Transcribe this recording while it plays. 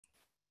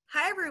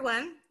Hi,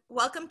 everyone.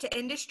 Welcome to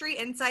Industry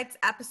Insights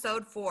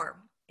Episode 4,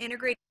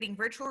 Integrating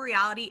Virtual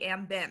Reality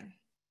and BIM.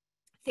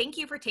 Thank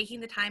you for taking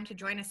the time to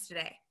join us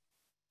today.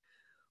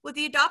 With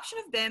the adoption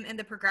of BIM and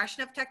the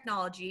progression of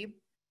technology,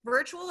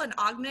 virtual and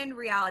augmented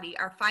reality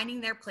are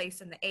finding their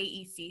place in the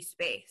AEC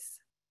space.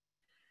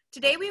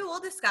 Today, we will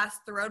discuss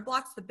the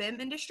roadblocks the BIM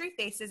industry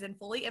faces in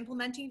fully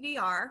implementing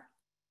VR,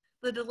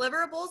 the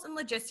deliverables and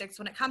logistics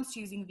when it comes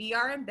to using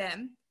VR and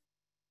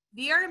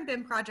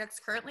BIM projects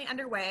currently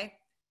underway,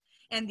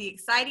 and the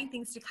exciting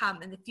things to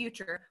come in the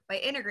future by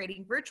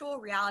integrating virtual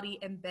reality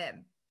and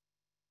BIM.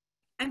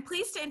 I'm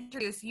pleased to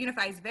introduce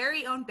Unify's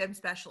very own BIM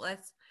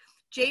specialist,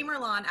 Jay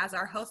Merlon, as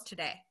our host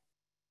today.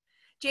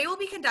 Jay will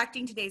be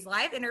conducting today's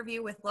live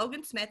interview with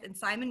Logan Smith and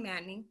Simon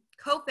Manning,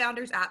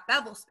 co-founders at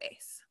Bevel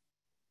Space.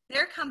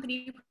 Their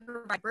company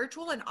provides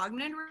virtual and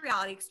augmented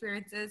reality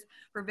experiences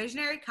for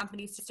visionary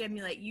companies to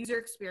stimulate user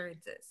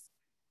experiences.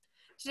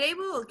 Today,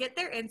 we will get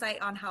their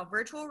insight on how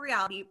virtual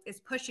reality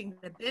is pushing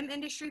the BIM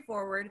industry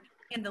forward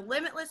and the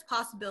limitless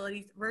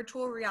possibilities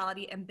virtual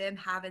reality and BIM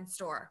have in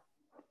store.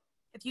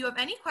 If you have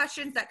any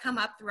questions that come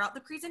up throughout the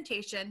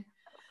presentation,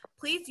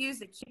 please use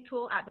the Q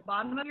tool at the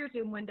bottom of your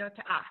Zoom window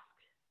to ask.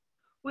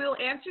 We will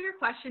answer your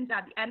questions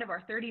at the end of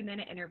our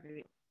 30-minute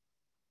interview.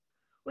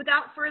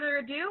 Without further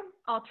ado,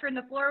 I'll turn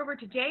the floor over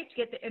to Jay to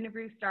get the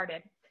interview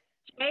started.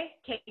 Jay,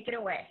 take it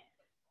away.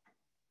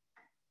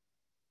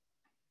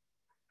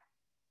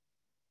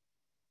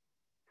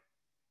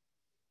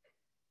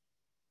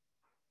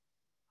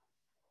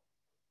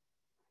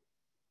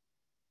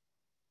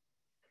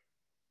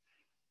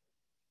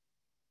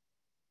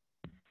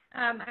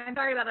 I'm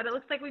sorry about that. It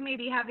looks like we may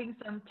be having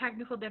some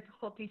technical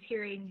difficulties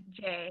hearing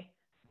Jay.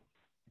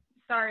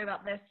 Sorry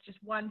about this. Just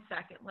 1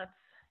 second. Let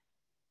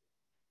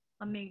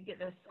me get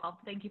this solved.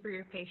 Thank you for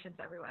your patience,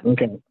 everyone.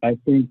 Okay. I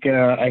think,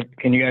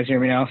 can you guys hear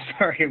me now?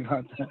 Sorry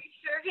about that.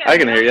 Sure can. I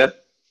can hear you.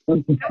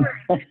 No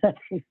worries.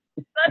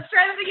 Let's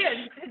try that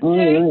again. All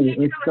Jay, right,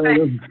 let's start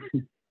over.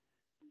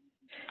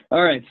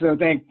 All right. So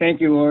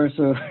thank you, Laura.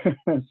 So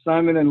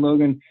Simon and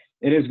Logan,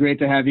 it is great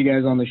to have you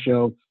guys on the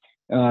show.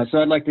 So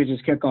I'd like to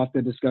just kick off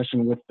the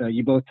discussion with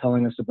you both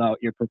telling us about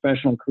your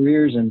professional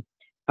careers and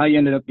how you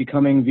ended up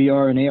becoming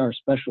VR and AR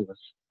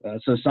specialists.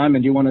 So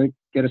Simon, do you want to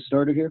get us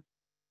started here?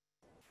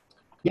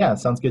 Yeah,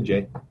 sounds good,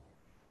 Jay.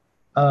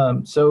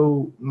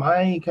 So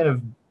my kind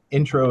of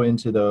intro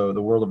into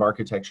the world of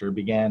architecture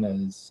began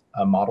as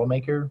a model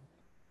maker.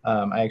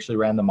 I actually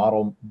ran the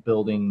model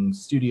building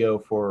studio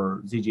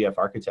for ZGF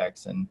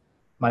Architects, and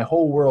my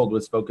whole world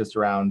was focused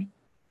around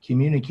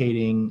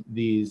communicating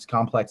these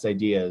complex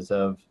ideas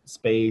of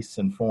space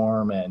and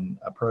form and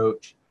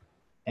approach.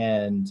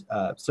 And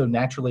so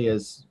naturally,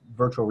 as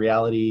virtual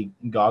reality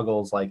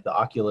goggles like the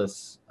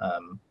Oculus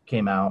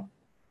came out,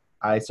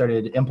 I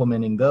started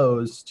implementing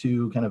those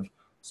to kind of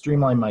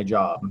streamline my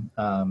job.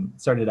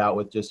 Started out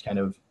with just kind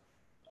of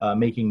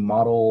making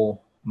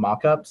model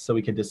mock-ups so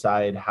we could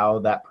decide how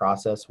that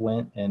process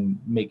went and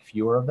make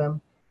fewer of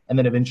them. And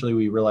then eventually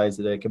we realized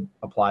that it could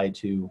apply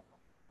to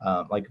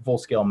like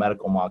full-scale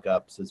medical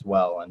mock-ups as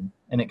well.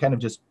 And it kind of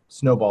just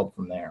snowballed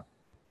from there.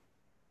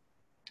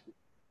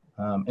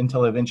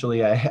 Until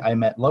eventually I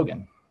met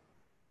Logan.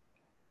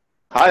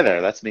 Hi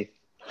there, that's me.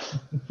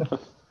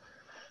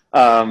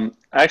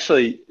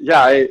 Actually,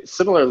 yeah,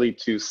 similarly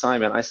to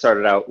Simon, I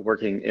started out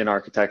working in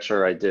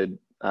architecture. I did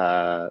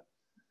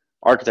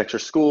architecture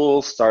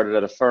school, started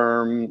at a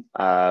firm,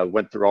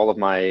 went through all of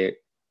my,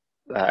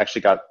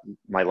 actually got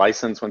my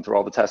license, went through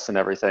all the tests and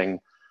everything,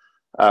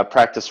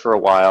 practiced for a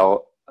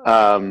while,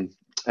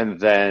 and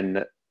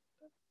then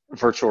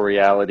virtual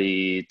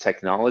reality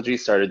technology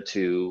started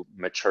to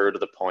mature to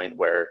the point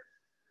where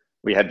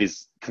we had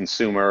these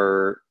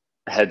consumer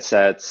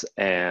headsets,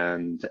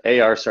 and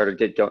AR started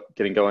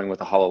getting going with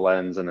the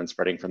HoloLens and then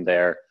spreading from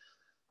there.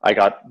 I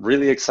got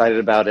really excited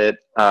about it.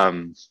 A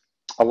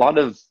lot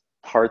of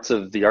parts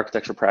of the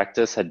architecture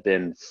practice had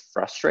been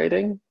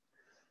frustrating.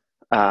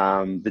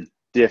 The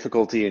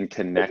difficulty in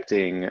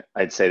connecting,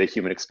 I'd say, the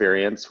human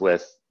experience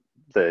with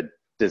the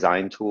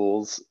design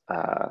tools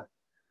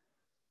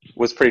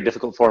was pretty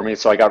difficult for me.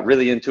 So I got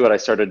really into it. I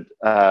started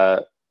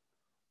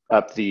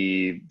up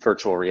the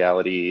virtual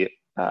reality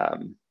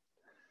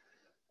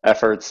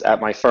efforts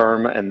at my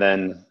firm, and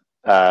then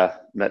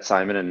met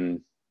Simon,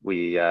 and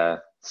we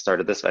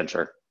started this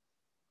venture.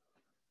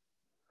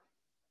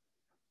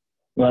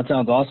 Well, that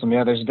sounds awesome.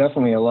 Yeah, there's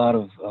definitely a lot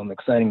of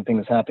exciting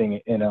things happening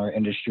in our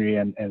industry,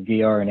 and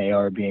VR and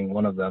AR being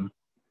one of them.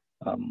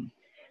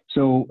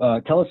 So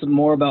tell us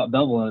more about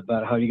Bevel,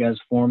 about how you guys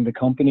formed the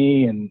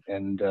company,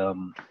 and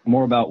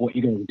more about what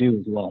you guys do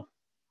as well.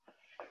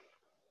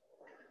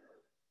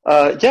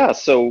 Yeah,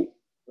 so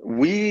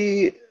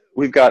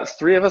we've got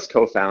 3 of us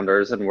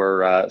co-founders, and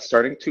we're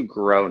starting to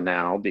grow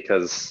now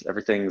because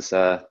everything's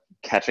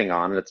catching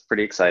on, and it's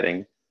pretty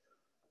exciting.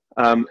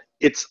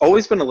 It's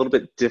always been a little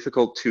bit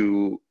difficult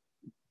to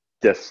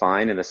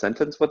define in a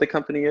sentence what the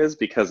company is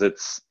because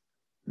it's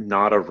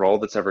not a role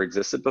that's ever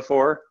existed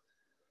before.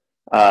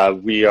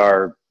 We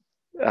are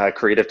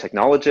creative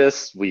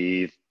technologists.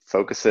 We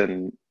focus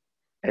in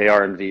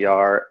AR and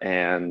VR,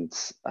 and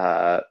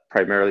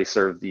primarily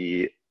serve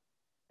the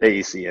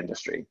AEC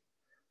industry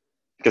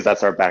because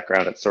that's our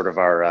background. It's sort of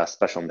our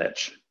special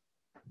niche.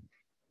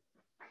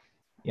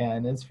 Yeah,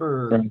 and as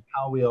for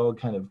how we all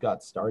kind of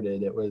got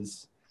started, it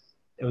was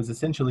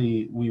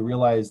essentially, we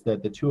realized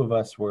that the two of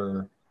us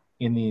were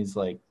in these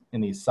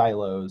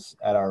silos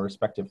at our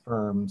respective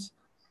firms,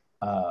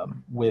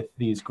 with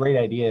these great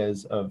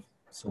ideas of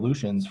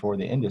solutions for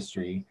the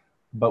industry,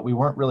 but we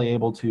weren't really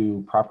able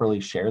to properly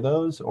share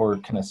those or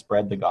kind of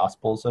spread the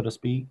gospel, so to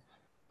speak,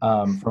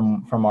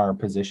 from our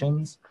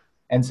positions.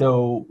 And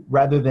so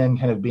rather than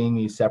kind of being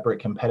these separate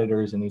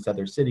competitors in these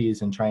other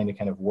cities and trying to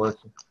kind of work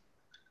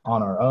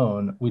on our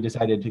own, we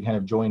decided to kind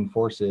of join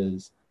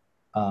forces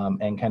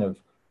and kind of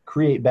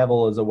create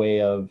Bevel as a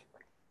way of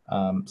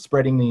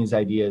spreading these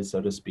ideas,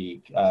 so to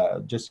speak,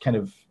 just kind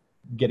of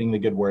getting the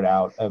good word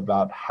out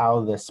about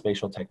how this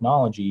spatial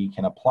technology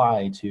can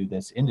apply to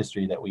this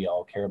industry that we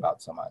all care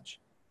about so much.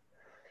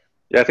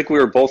 Yeah, I think we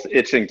were both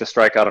itching to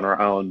strike out on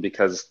our own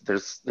because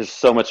there's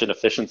so much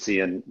inefficiency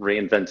in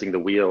reinventing the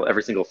wheel,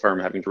 every single firm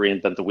having to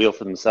reinvent the wheel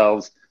for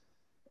themselves.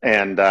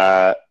 And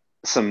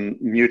some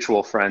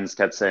mutual friends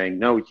kept saying,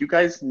 no, you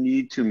guys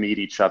need to meet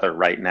each other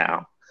right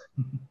now.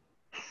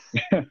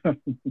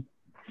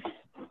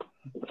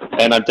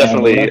 And I'm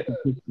definitely...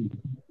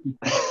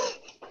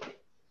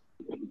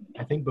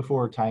 I think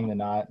before tying the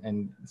knot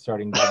and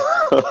starting,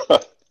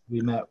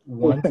 we met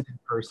once in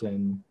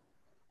person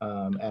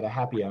at a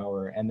happy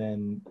hour, and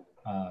then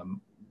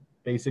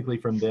basically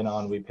from then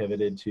on we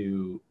pivoted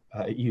to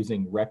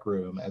using Rec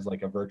Room as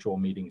like a virtual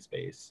meeting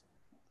space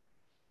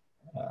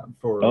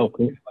for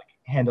like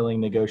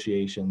handling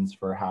negotiations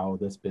for how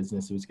this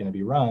business was going to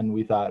be run.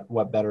 We thought,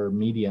 what better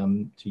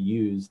medium to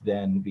use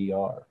than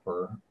VR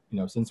for,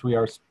 since we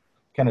are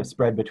kind of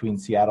spread between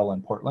Seattle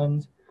and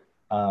Portland,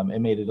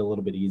 it made it a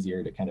little bit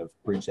easier to kind of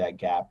bridge that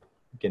gap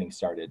getting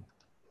started.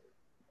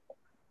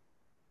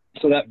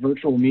 So that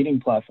virtual meeting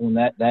platform,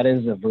 that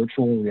is a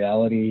virtual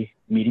reality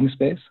meeting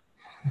space?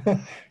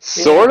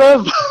 Sort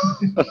of.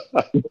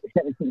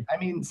 I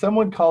mean, some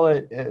would call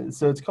it,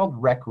 so it's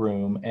called Rec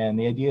Room, and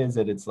the idea is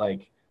that it's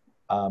like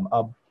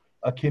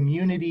a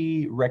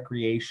community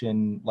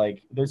recreation.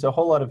 Like, there's a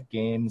whole lot of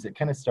games. It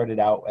kind of started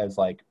out as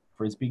like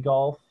Frisbee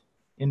golf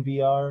in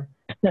VR,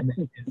 and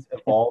then it's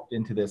evolved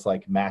into this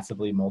like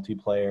massively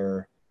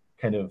multiplayer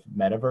kind of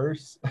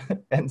metaverse.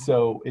 And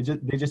so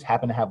they just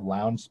happen to have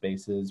lounge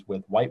spaces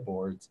with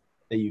whiteboards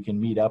that you can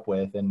meet up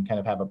with and kind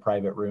of have a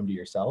private room to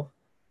yourself.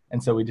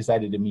 And so we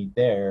decided to meet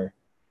there,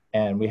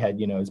 and we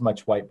had, as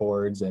much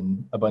whiteboards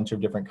and a bunch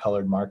of different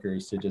colored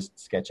markers to just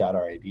sketch out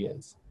our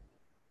ideas.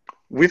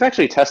 We've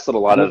actually tested a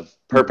lot of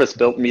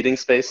purpose-built meeting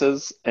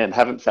spaces and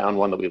haven't found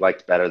one that we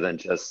liked better than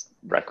just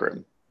Rec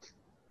Room.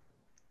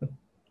 I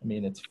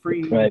mean, it's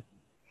free, right,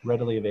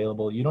 readily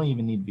available. You don't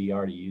even need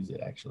VR to use it,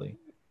 actually.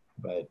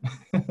 But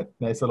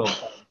nice little...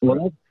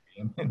 Well,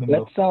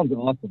 that sounds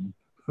awesome.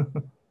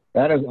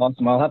 That is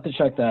awesome. I'll have to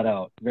check that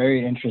out.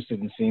 Very interested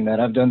in seeing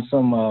that. I've done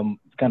some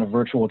kind of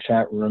virtual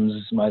chat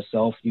rooms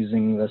myself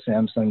using the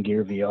Samsung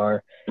Gear VR,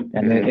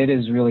 and it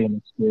is really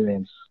an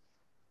experience.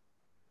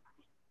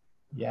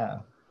 Yeah,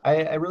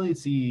 I really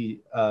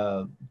see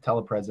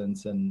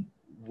telepresence and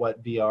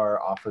what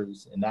VR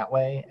offers in that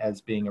way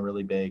as being a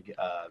really big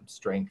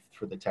strength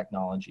for the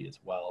technology as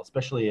well,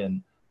 especially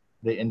in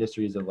the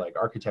industries of like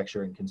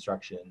architecture and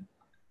construction.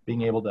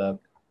 Being able to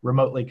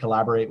remotely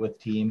collaborate with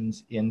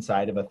teams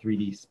inside of a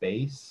 3D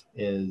space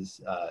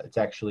is it's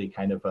actually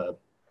kind of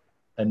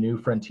a new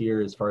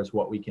frontier as far as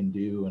what we can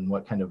do and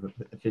what kind of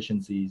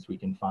efficiencies we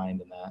can find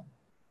in that.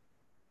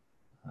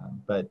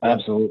 But yeah,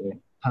 absolutely,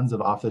 tons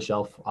of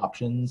off-the-shelf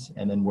options,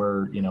 and then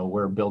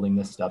we're building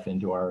this stuff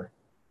into our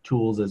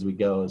tools as we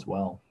go as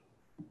well.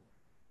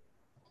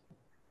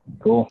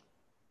 Cool.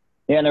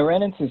 Yeah, and I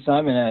ran into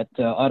Simon at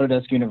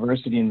Autodesk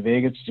University in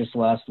Vegas just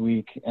last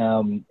week,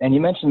 and you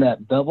mentioned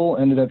that Bevel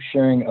ended up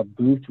sharing a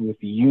booth with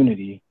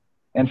Unity.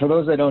 And for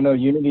those that don't know,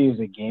 Unity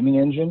is a gaming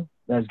engine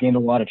that has gained a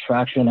lot of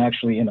traction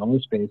actually in our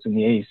space, in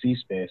the AEC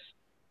space.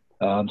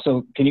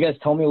 So can you guys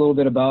tell me a little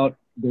bit about,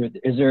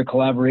 is there a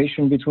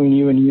collaboration between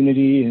you and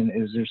Unity, and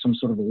is there some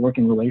sort of a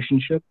working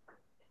relationship?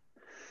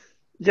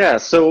 Yeah,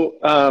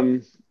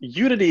 so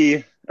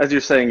Unity, as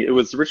you're saying, it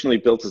was originally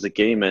built as a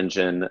game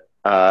engine,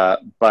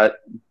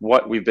 but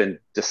what we've been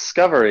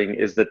discovering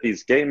is that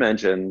these game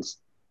engines,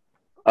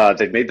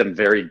 they've made them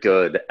very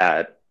good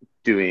at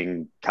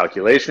doing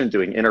calculation,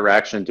 doing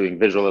interaction, doing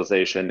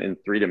visualization in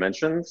 3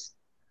 dimensions,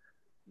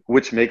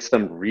 which makes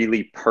them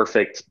really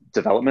perfect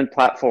development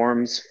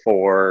platforms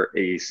for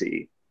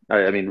AEC.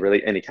 I mean,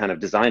 really any kind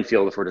of design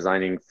field, if we're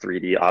designing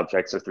 3D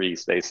objects or 3D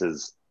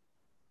spaces,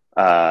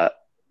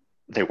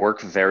 they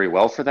work very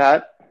well for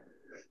that.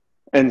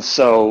 And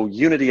so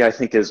Unity, I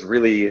think, is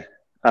really,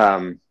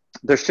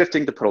 they're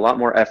shifting to put a lot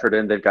more effort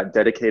in. They've got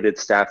dedicated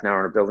staff now in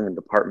our building and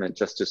department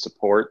just to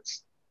support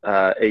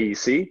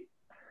AEC.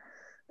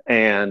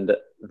 And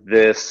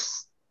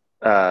this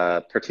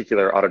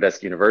particular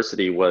Autodesk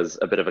University was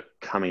a bit of a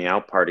coming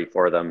out party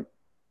for them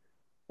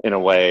in a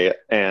way.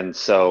 And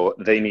so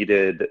they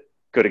needed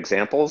good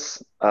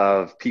examples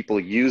of people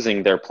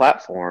using their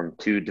platform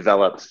to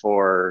develop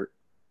for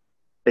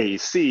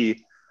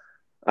AEC.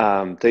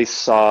 They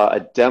saw a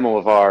demo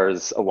of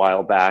ours a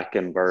while back,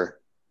 and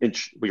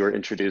we were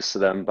introduced to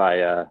them by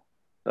a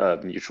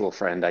mutual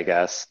friend, I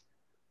guess.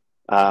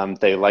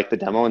 They liked the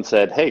demo and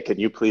said, "Hey, could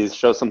you please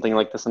show something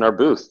like this in our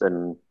booth?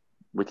 And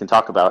we can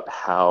talk about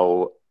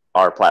how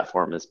our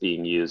platform is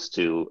being used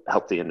to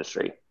help the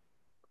industry."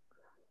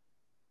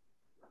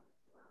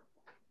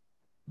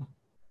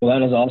 Well,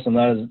 that is awesome.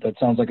 That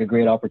sounds like a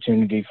great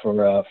opportunity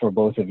for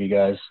both of you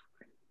guys.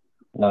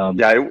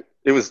 Yeah,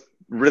 it was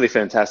really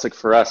fantastic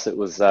for us. It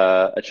was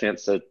a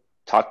chance to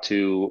talk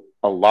to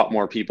a lot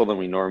more people than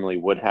we normally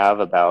would have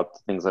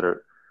about things that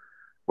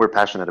we're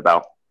passionate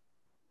about.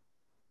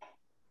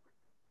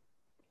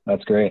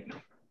 That's great.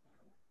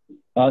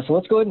 So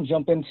let's go ahead and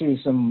jump into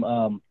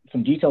some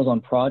details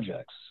on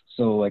projects.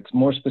 So like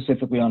more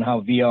specifically on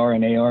how VR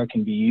and AR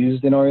can be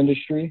used in our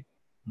industry.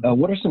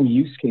 What are some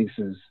use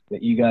cases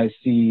that you guys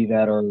see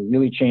that are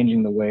really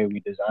changing the way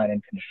we design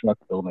and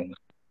construct buildings?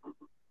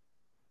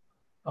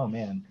 Oh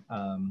man,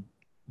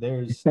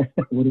 there's.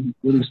 Where do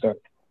we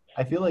start?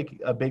 I feel like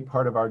a big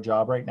part of our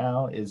job right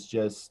now is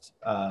just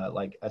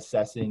like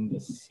assessing the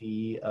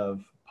sea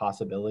of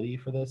possibility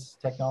for this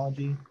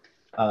technology,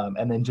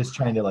 and then just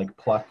trying to like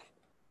pluck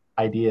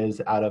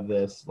ideas out of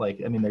this.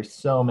 Like, I mean, there's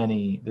so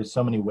many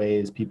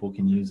ways people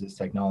can use this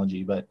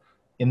technology, but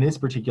in this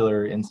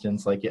particular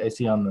instance, like I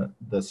see on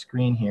the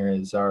screen here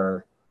is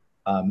our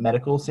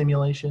medical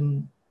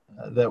simulation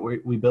that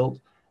we built.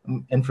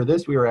 And for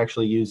this, we were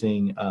actually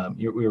using,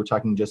 we were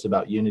talking just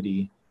about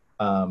Unity.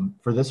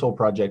 For this whole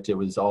project, it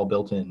was all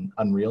built in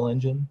Unreal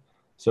Engine.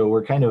 So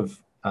we're kind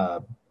of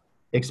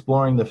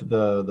exploring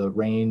the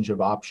range of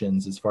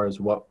options as far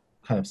as what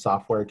kind of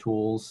software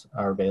tools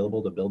are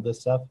available to build this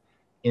stuff.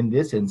 In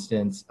this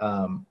instance,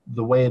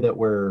 the way that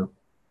we're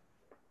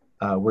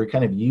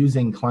kind of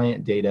using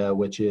client data,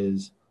 which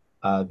is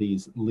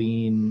these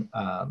lean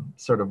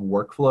sort of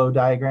workflow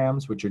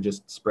diagrams, which are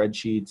just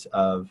spreadsheets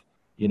of,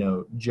 you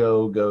know,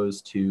 Joe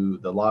goes to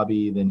the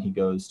lobby, then he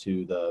goes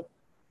to the,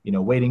 you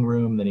know, waiting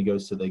room, then he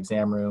goes to the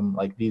exam room,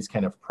 like these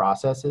kind of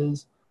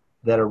processes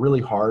that are really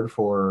hard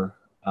for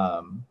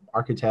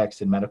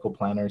architects and medical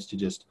planners to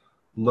just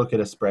look at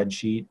a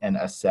spreadsheet and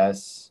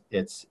assess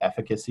its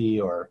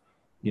efficacy or,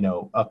 you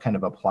know, kind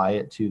of apply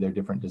it to their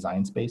different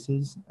design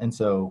spaces. And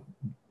so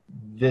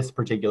this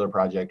particular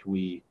project,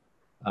 we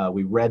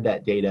read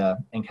that data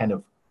and kind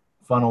of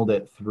funneled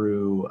it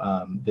through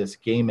this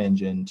game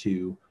engine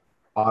to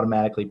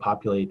automatically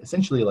populate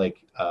essentially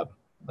like a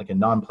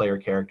non-player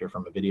character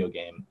from a video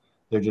game.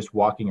 They're just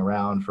walking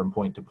around from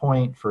point to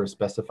point for a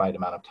specified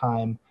amount of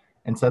time.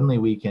 And suddenly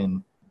we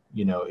can,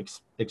 you know,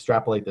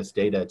 extrapolate this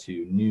data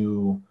to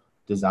new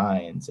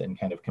designs and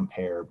kind of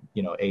compare,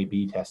 you know,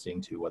 A/B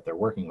testing to what they're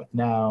working with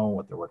now,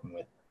 what they're working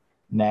with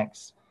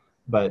next.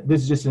 But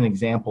this is just an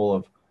example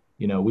of,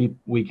 you know,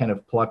 we kind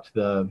of plucked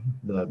the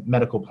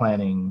medical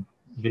planning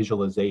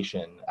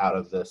visualization out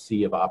of the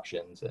sea of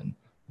options, and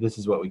this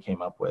is what we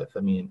came up with. I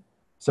mean,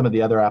 some of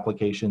the other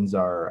applications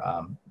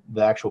are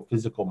the actual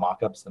physical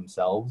mock-ups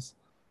themselves.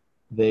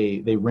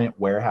 They rent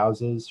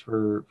warehouses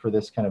for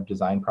this kind of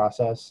design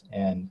process,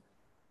 and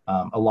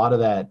a lot of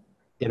that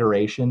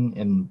iteration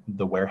in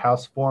the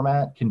warehouse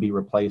format can be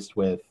replaced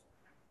with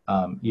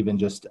even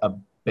just a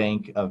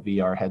bank of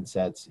VR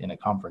headsets in a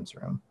conference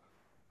room.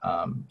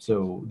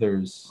 So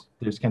there's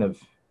kind of,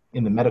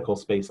 in the medical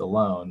space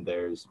alone,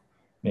 there's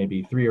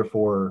maybe 3 or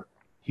 4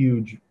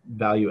 huge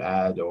value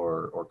add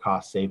or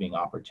cost saving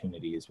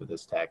opportunities with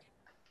this tech.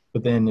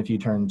 But then if you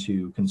turn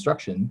to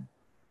construction,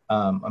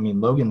 I mean,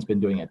 Logan's been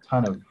doing a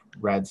ton of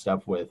rad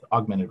stuff with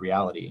augmented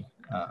reality.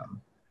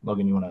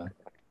 Logan, you want to?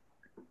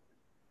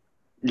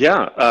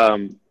 Yeah,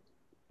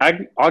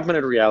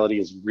 augmented reality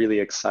is really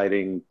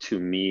exciting to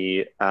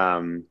me.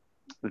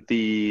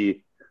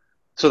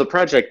 So the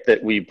project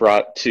that we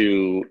brought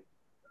to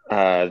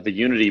the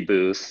Unity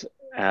booth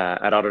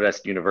at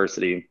Autodesk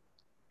University,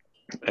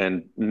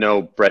 and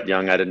no, Brett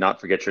Young, I did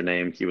not forget your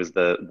name. He was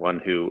the one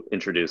who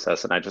introduced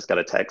us, and I just got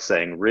a text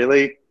saying,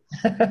 "Really?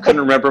 Couldn't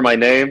remember my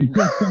name?"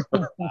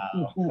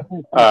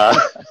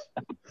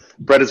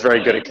 Brett is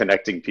very good at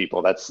connecting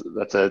people. That's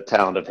a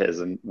talent of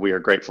his, and we are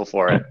grateful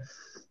for it.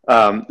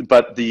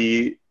 But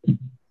the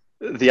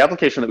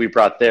application that we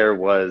brought there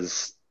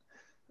was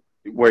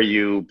where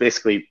you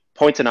basically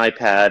point an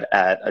iPad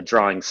at a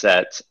drawing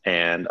set,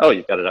 and oh,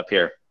 you've got it up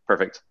here,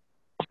 perfect.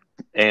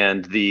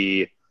 And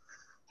the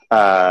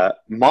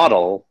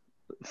model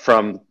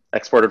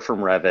exported from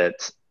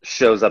Revit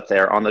shows up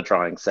there on the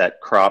drawing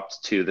set,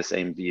 cropped to the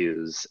same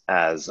views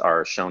as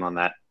are shown on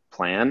that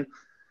plan,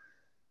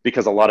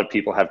 because a lot of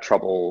people have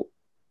trouble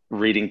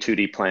reading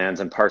 2D plans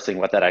and parsing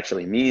what that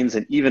actually means.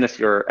 And even if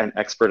you're an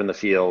expert in the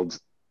field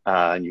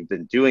and you've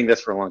been doing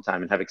this for a long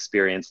time and have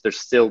experience, there's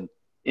still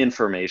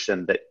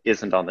information that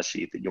isn't on the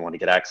sheet that you want to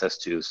get access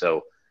to.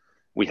 So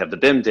we have the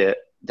BIM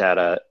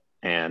data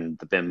and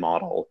the BIM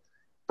model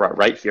brought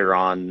right here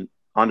onto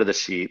the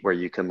sheet where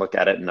you can look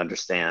at it and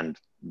understand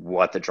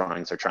what the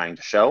drawings are trying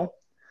to show.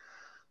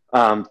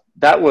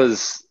 That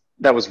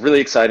was really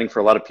exciting for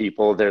a lot of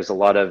people. There's a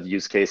lot of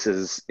use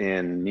cases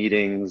in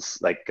meetings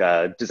like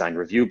design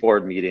review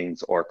board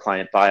meetings or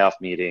client buy-off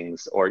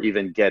meetings, or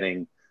even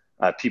getting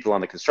people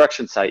on the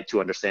construction site to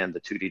understand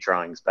the 2D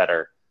drawings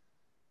better.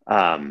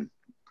 And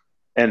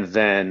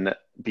then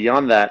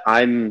beyond that,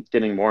 I'm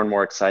getting more and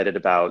more excited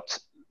about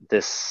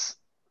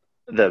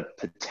the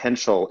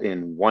potential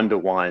in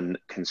one-to-one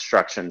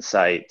construction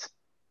site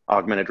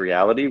augmented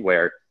reality,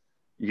 where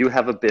you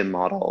have a BIM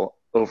model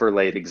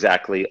overlaid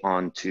exactly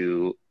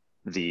onto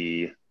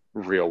the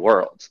real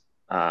world,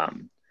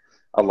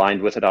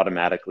 aligned with it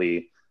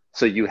automatically.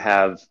 So you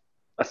have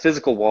a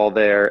physical wall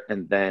there,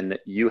 and then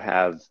you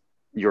have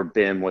your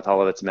BIM with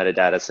all of its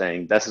metadata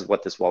saying, this is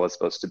what this wall is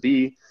supposed to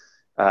be.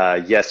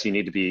 Yes, you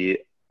need to be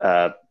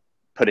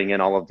putting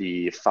in all of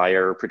the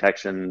fire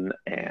protection,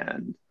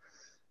 and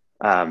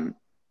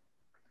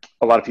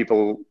a lot of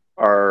people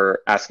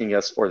are asking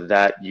us for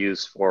that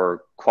use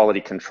for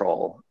quality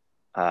control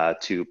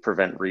to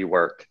prevent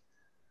rework.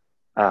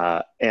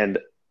 And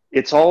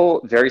it's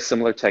all very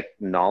similar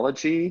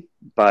technology,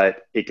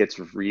 but it gets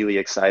really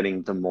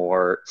exciting the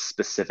more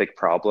specific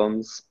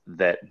problems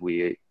that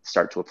we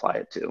start to apply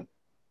it to.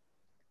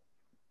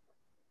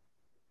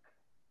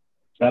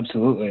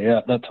 Absolutely,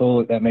 yeah,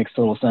 that makes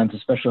total sense,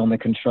 especially on the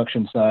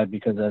construction side,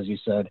 because as you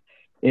said,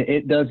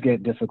 it does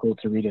get difficult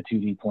to read a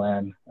 2D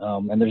plan,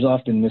 and there's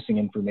often missing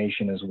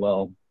information as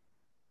well.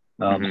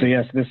 So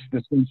yes, this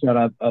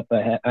screenshot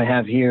I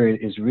have here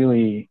is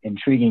really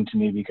intriguing to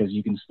me, because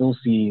you can still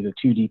see the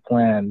 2D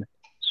plan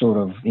sort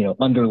of,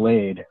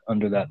 underlaid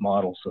under that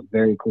model. So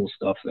very cool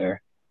stuff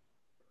there.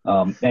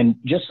 And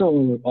just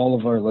so all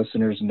of our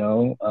listeners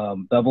know,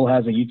 Bevel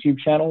has a YouTube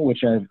channel,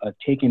 which I've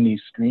taken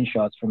these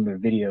screenshots from their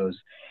videos.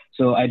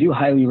 So I do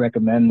highly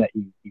recommend that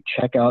you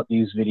check out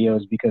these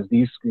videos, because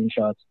these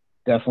screenshots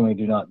definitely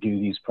do not do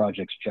these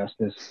projects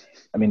justice.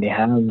 I mean, they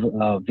have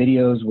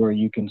videos where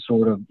you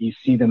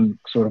see them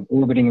sort of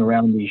orbiting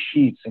around these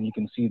sheets, and you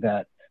can see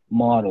that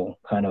model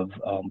kind of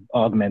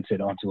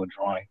augmented onto a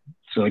drawing.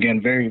 So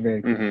again, very,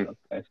 very cool stuff,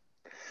 guys.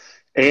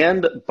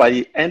 And by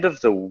the end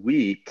of the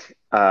week,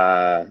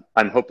 I'm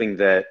hoping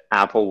that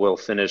Apple will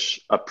finish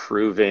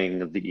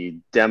approving the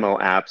demo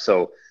app.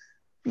 So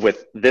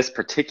with this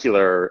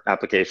particular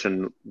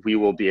application, we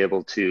will be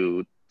able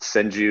to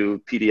send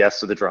you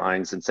PDFs of the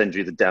drawings and send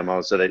you the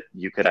demo, so that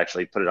you could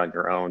actually put it on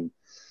your own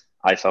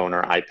iPhone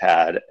or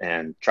iPad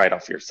and try it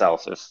out for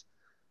yourself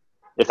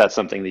if that's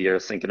something that you're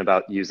thinking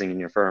about using in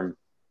your firm.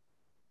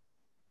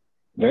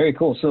 Very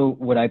cool. So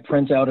would I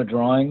print out a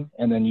drawing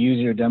and then use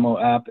your demo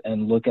app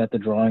and look at the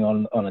drawing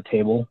on a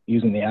table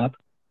using the app?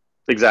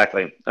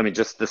 Exactly. I mean,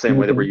 just the same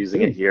way that we're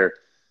using it here.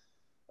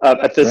 Yeah,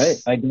 I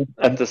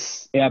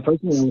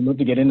personally would love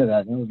to get into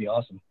that. That would be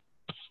awesome.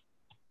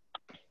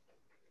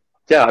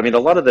 Yeah, I mean, a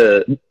lot of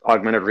the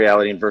augmented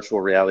reality and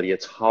virtual reality,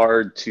 it's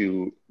hard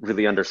to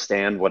really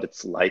understand what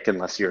it's like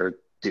unless you're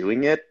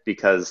doing it,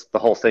 because the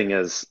whole thing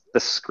is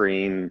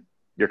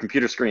your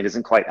computer screen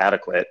isn't quite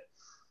adequate.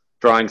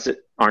 Drawings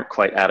aren't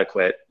quite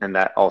adequate, and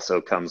that also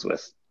comes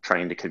with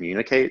trying to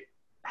communicate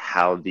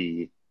how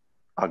the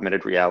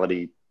augmented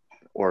reality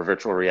or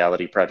virtual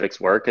reality projects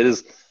work. It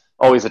is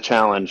always a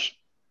challenge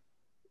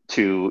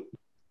to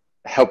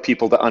help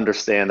people to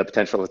understand the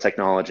potential of the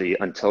technology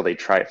until they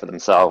try it for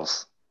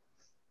themselves.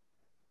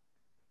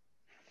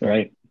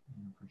 Right,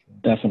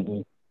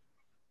 definitely.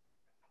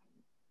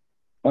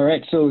 All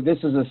right, so this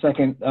is the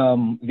second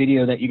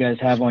video that you guys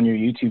have on your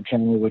YouTube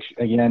channel, which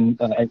again,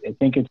 I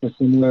think it's a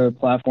similar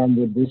platform.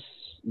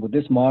 Would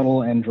this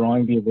model and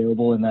drawing be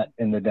available in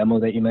the demo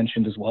that you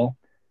mentioned as well?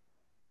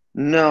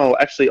 No,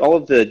 actually, all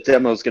of the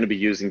demo is going to be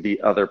using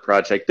the other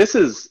project. This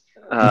is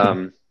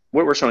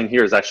what we're showing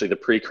here is actually the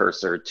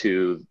precursor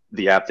to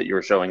the app that you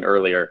were showing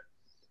earlier.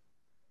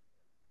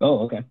 Oh,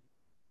 okay.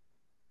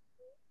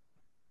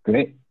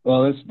 Great.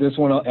 Well, this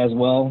one as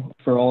well,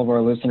 for all of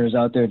our listeners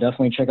out there,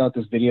 definitely check out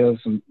this video.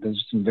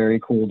 There's some very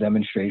cool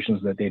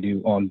demonstrations that they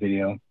do on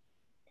video.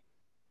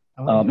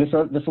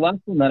 This last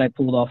one that I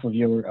pulled off of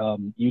your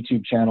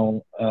YouTube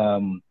channel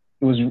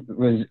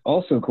was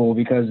also cool,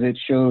 because it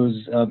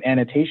shows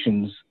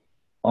annotations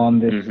on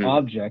this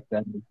object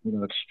that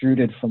is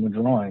extruded from a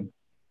drawing.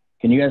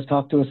 Can you guys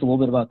talk to us a little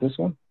bit about this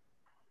one?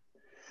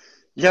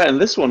 Yeah, in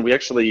this one, we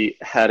actually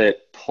had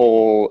it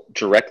pull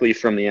directly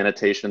from the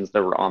annotations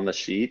that were on the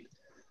sheet.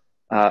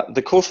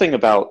 The cool thing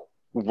about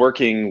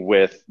working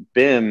with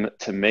BIM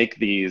to make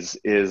these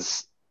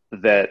is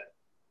that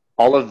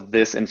all of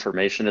this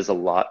information is a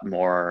lot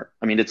more,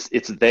 I mean, it's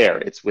there,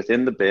 it's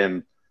within the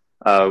BIM.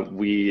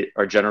 We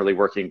are generally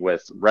working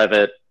with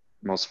Revit.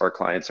 Most of our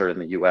clients are in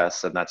the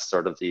US, and that's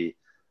sort of the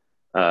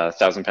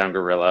 1,000-pound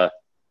gorilla.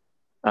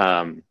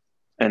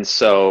 And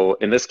so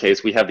in this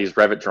case, we have these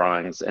Revit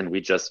drawings, and we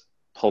just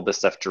pulled this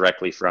stuff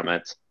directly from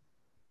it.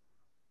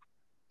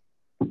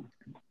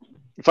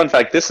 Fun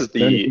fact, this is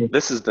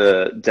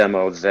the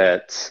demo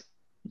that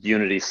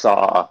Unity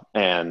saw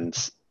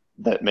and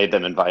that made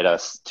them invite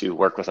us to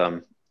work with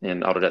them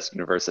in Autodesk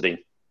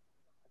University.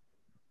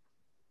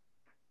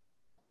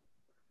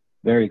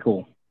 Very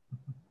cool.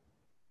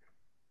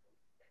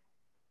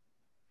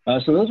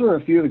 So those were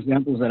a few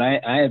examples that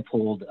I had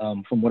pulled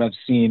from what I've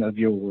seen of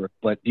your work.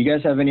 But do you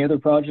guys have any other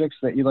projects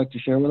that you'd like to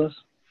share with us?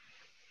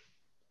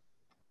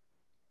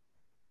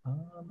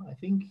 I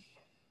think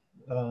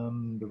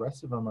the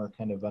rest of them are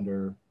kind of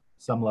under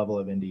some level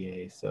of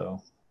NDA.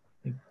 So.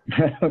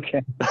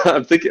 Okay.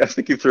 I'm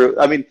thinking through.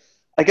 I mean,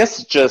 I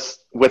guess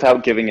just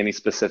without giving any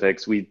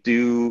specifics,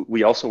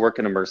 we also work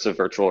in immersive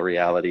virtual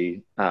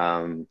reality,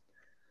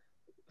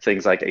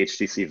 things like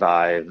HTC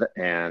Vive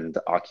and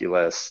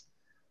Oculus.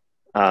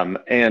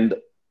 And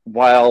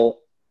while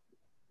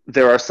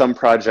there are some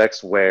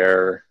projects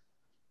where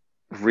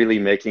really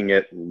making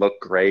it look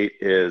great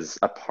is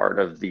a part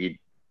of the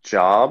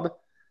job,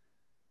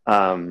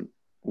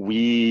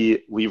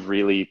 we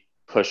really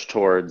push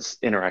towards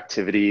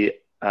interactivity.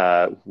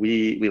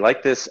 We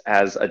like this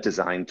as a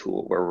design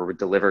tool where we're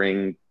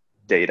delivering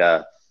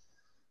data,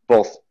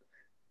 both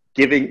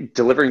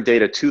delivering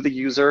data to the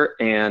user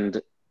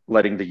and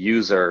letting the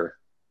user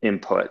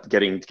input,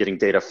 getting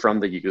data from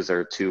the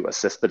user to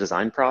assist the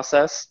design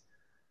process.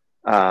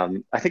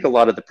 I think a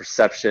lot of the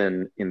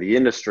perception in the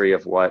industry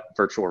of what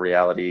virtual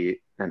reality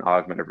and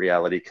augmented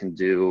reality can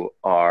do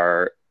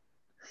are,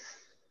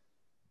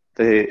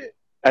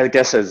 I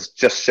guess, as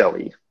just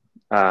showy,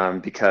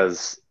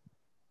 because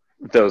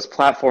those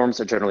platforms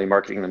are generally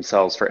marketing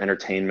themselves for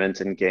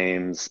entertainment and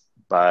games,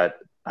 but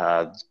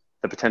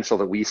the potential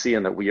that we see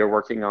and that we are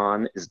working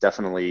on is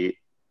definitely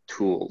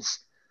tools.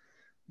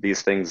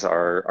 These things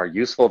are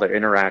useful, they're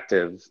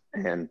interactive,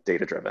 and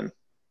data-driven.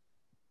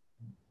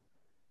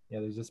 Yeah,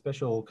 there's a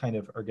special kind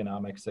of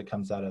ergonomics that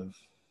comes out of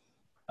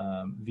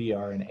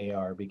VR and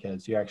AR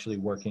because you're actually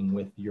working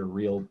with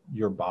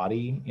your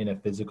body in a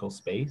physical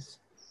space.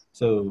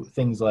 So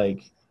things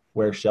like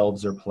where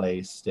shelves are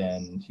placed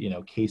and, you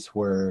know,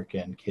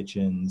 casework and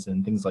kitchens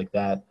and things like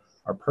that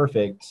are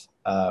perfect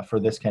for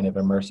this kind of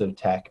immersive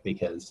tech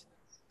because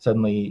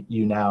suddenly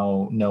you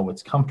now know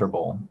what's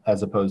comfortable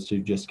as opposed to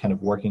just kind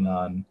of working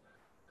on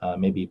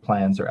maybe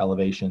plans or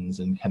elevations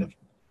and kind of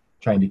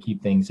trying to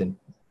keep things in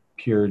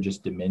pure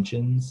just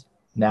dimensions.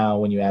 Now,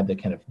 when you add the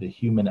kind of the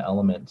human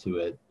element to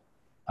it,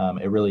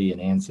 it really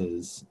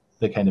enhances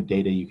the kind of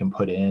data you can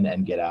put in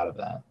and get out of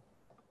that.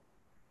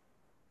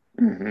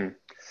 Mm-hmm.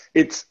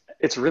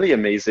 It's really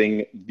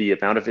amazing the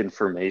amount of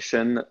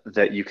information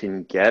that you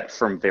can get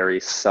from very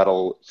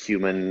subtle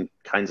human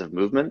kinds of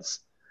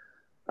movements.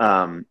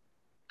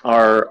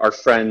 Our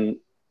friend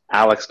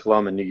Alex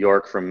Colom in New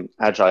York from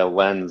Agile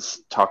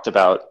Lens talked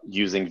about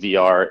using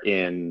VR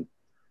in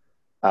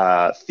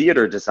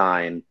theater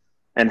design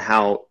and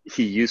how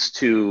he used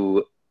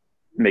to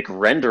make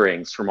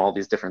renderings from all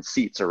these different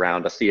seats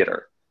around a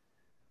theater.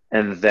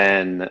 And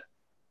then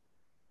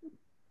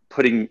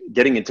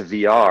getting into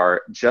VR,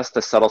 just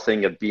the subtle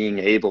thing of being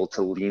able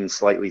to lean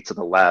slightly to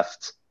the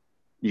left,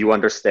 you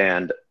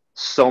understand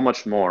so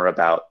much more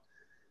about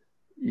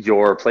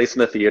your place in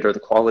the theater, the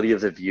quality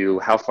of the view,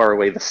 how far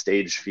away the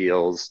stage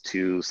feels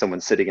to someone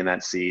sitting in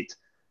that seat.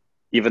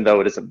 Even though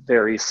it is a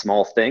very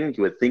small thing,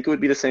 you would think it would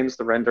be the same as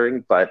the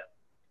rendering, but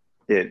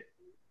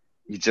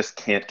you just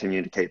can't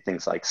communicate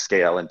things like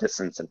scale and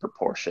distance and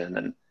proportion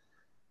and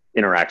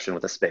interaction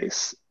with a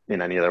space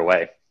in any other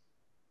way.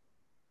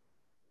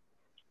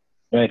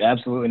 Right,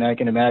 absolutely. And I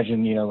can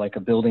imagine, you know, like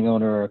a building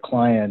owner or a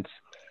client,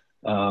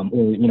 or,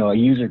 you know, a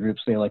user group,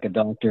 say like a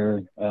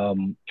doctor,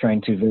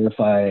 trying to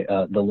verify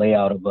the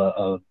layout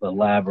of a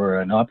lab or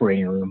an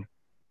operating room.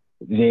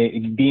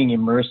 Being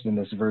immersed in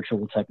this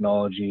virtual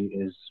technology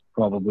is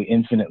probably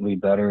infinitely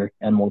better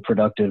and more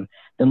productive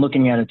than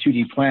looking at a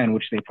 2D plan,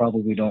 which they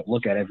probably don't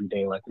look at every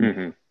day like we do.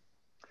 Mm-hmm.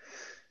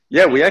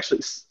 Yeah, we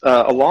actually,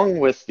 along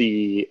with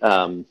the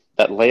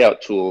that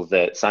layout tool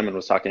that Simon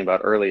was talking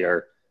about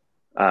earlier,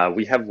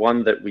 we have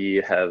one that we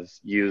have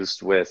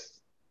used with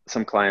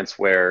some clients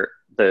where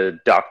the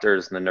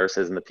doctors and the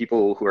nurses and the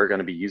people who are going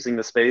to be using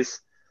the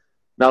space,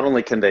 not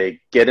only can they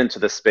get into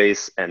the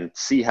space and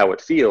see how it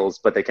feels,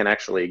 but they can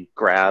actually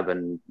grab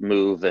and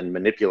move and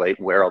manipulate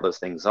where all those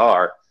things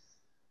are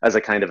as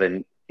a kind of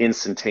an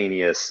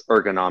instantaneous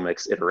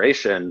ergonomics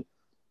iteration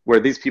where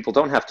these people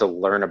don't have to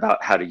learn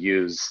about how to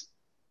use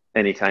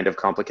any kind of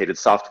complicated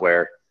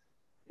software.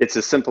 It's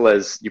as simple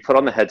as you put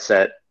on the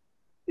headset.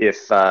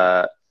 If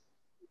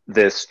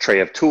this tray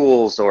of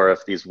tools or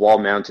if these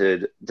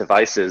wall-mounted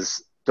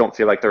devices don't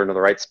feel like they're in the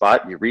right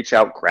spot, you reach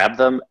out, grab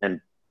them,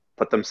 and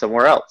put them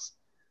somewhere else.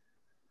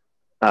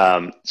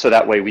 So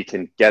that way we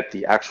can get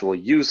the actual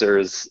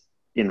users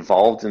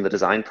involved in the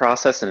design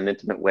process in an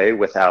intimate way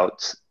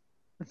without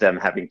them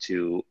having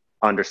to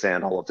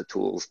understand all of the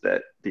tools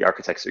that the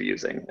architects are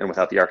using and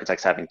without the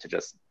architects having to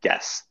just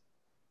guess.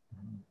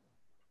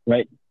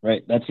 Right.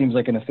 That seems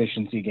like an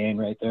efficiency gain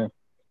right there.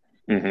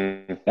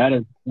 Mm-hmm. That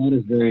is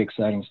very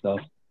exciting stuff.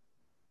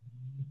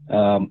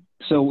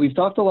 So we've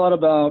talked a lot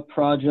about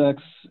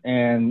projects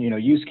and, you know,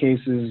 use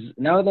cases.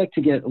 Now I'd like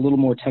to get a little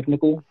more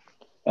technical.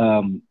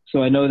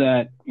 So I know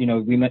that, you know,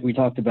 we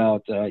talked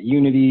about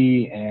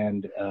Unity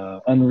and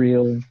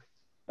Unreal.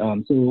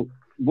 So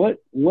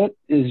what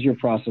is your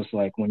process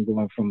like when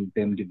going from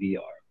BIM to VR?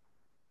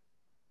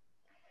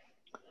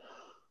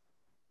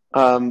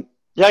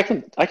 Yeah, I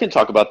can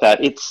talk about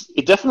that.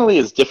 It definitely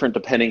is different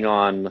depending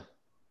on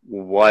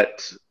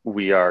what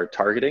we are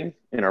targeting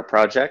in our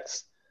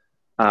projects.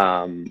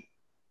 Um,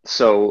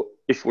 so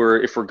if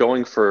we're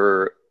going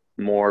for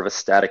more of a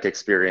static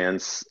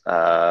experience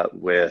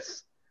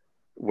with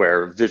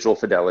where visual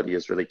fidelity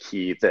is really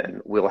key,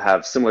 then we'll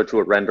have similar to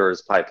a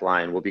renderer's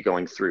pipeline. We'll be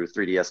going through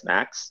 3ds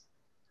Max,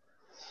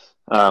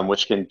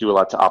 which can do a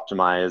lot to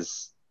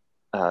optimize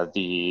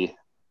the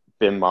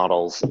BIM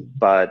models.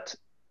 But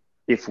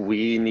if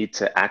we need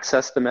to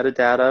access the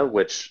metadata,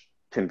 which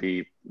can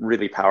be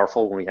really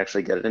powerful when we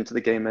actually get it into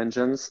the game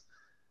engines,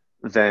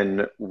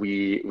 then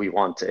we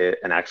want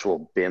an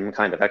actual BIM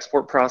kind of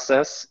export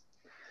process.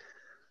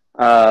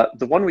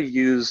 The one we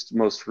used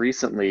most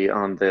recently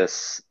on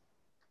this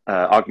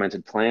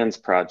augmented plans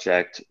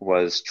project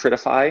was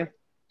Tritify,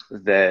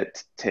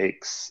 that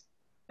takes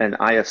an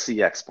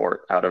IFC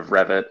export out of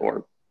Revit,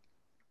 or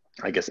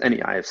I guess any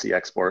IFC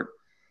export.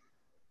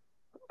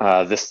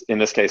 In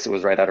this case, it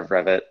was right out of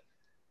Revit,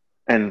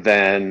 and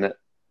then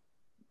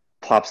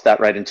plops that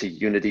right into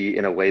Unity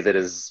in a way that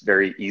is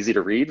very easy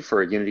to read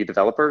for a Unity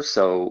developer.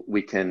 So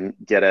we can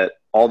get at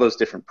all those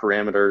different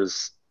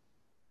parameters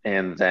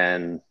and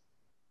then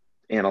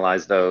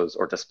analyze those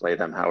or display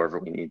them however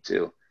we need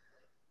to.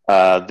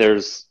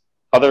 There's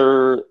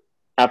other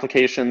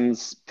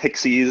applications,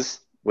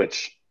 Pixies,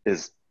 which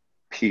is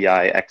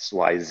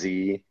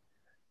Pixyz.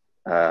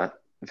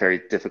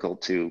 Very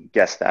difficult to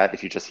guess that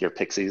if you just hear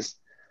Pixies.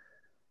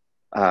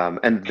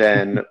 And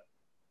then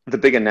the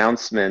big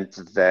announcement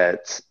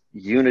that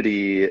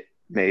Unity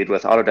made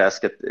with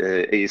Autodesk at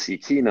the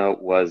AEC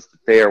keynote was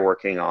they are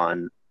working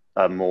on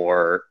a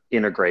more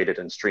integrated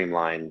and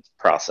streamlined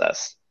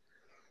process.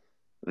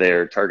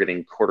 They're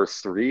targeting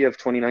Q3 of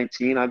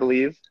 2019, I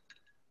believe.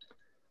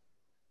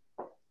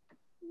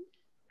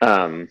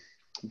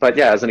 But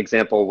yeah, as an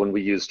example, when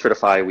we use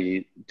Tritify,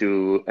 we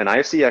do an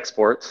IFC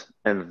export,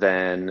 and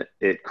then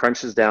it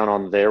crunches down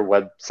on their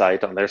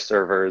website, on their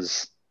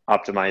servers,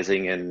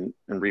 optimizing and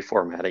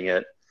reformatting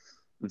it,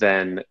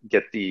 then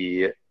get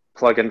the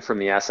plugin from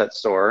the asset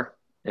store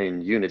in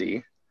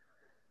Unity,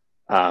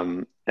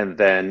 and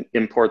then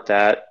import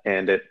that,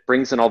 and it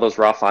brings in all those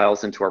raw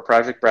files into our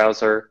project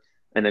browser,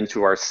 and then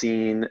to our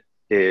scene,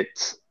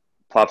 it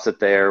plops it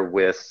there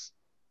with,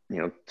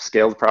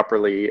 scaled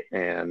properly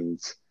and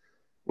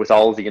with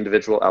all of the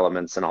individual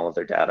elements and all of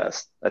their data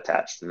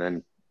attached, and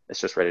then it's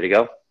just ready to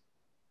go.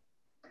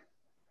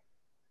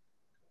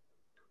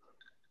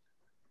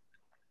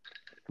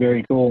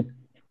 Very cool.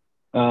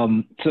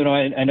 So no,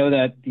 I know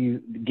that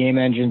the game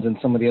engines and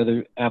some of the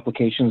other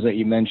applications that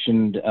you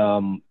mentioned,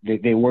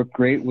 they work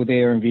great with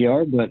AR and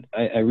VR, but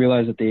I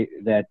realize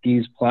that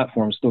these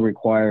platforms still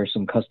require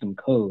some custom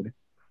code.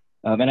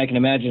 And I can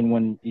imagine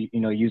when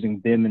using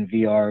BIM and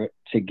VR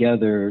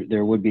together,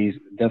 there would be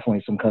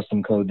definitely some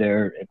custom code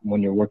there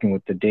when you're working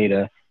with the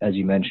data, as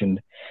you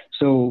mentioned.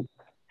 So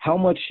how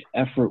much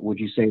effort would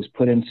you say is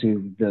put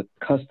into the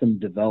custom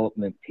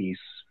development piece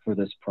for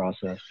this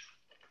process?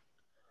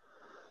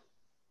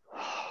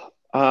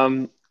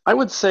 I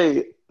would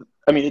say,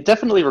 it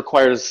definitely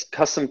requires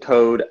custom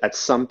code at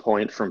some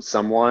point from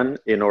someone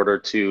in order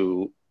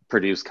to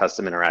produce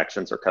custom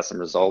interactions or custom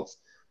results.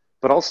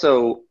 But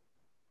also,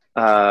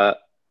 the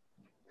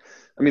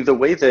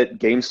way that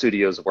game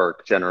studios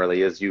work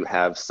generally is you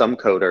have some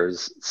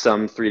coders,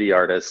 some 3D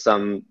artists,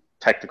 some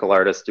technical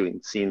artists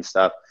doing scene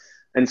stuff.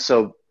 And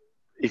so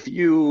if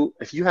you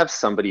have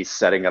somebody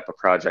setting up a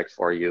project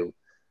for you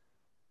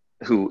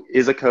who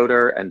is a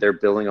coder and they're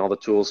building all the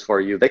tools for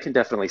you, they can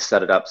definitely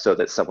set it up so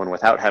that someone,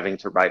 without having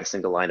to write a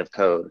single line of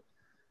code,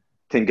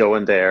 can go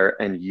in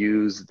there and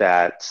use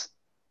that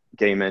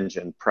game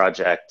engine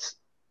project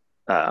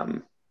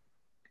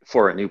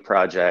for a new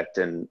project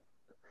and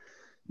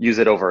use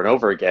it over and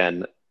over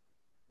again,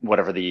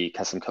 whatever the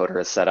custom coder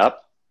has set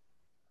up.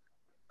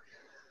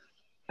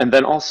 And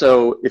then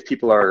also, if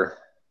people are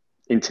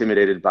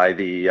intimidated by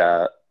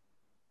the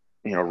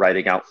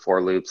writing out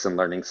for loops and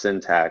learning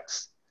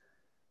syntax,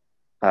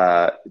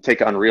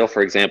 take Unreal,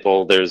 for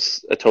example.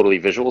 There's a totally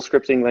visual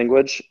scripting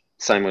language.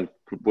 Simon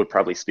would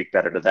probably speak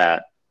better to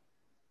that.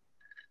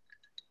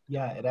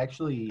 Yeah, it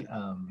actually,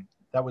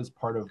 that was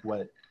part of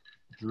what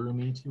drew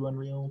me to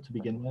Unreal to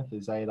begin with,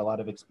 is I had a lot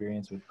of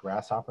experience with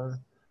Grasshopper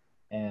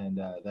and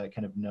that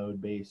kind of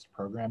node-based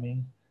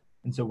programming.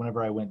 And so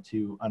whenever I went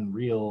to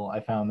Unreal, I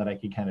found that I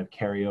could kind of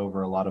carry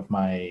over a lot of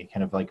my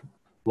kind of like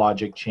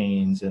logic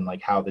chains and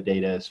like how the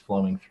data is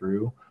flowing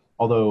through.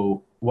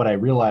 Although what I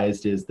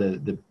realized is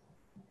the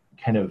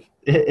kind of,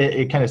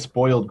 it kind of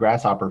spoiled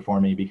Grasshopper for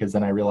me, because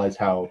then I realized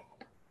how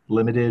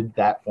limited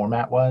that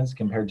format was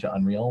compared to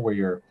Unreal,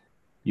 where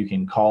you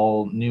can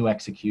call new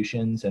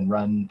executions and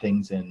run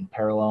things in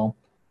parallel.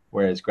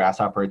 Whereas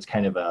Grasshopper, it's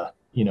kind of a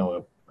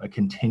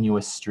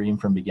continuous stream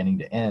from beginning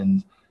to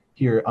end.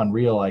 Here,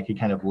 Unreal, I could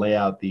kind of lay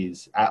out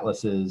these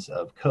atlases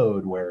of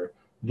code where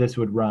this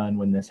would run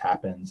when this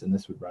happens and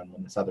this would run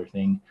when this other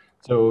thing.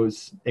 So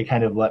it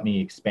kind of let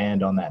me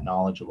expand on that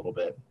knowledge a little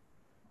bit.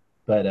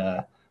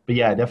 But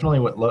yeah, definitely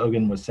what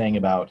Logan was saying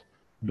about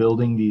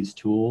building these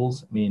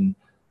tools, I mean,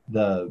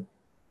 the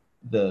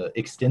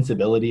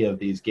extensibility of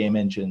these game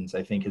engines,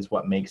 I think, is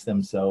what makes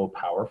them so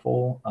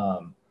powerful.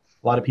 A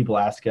lot of people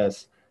ask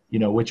us, you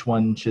know, which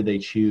one should they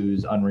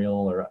choose,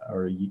 Unreal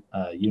or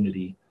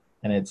Unity?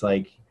 And it's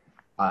like,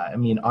 I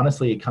mean,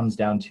 honestly, it comes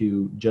down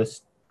to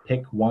just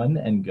pick one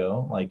and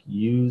go. Like,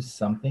 use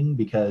something,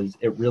 because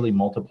it really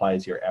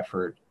multiplies your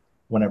effort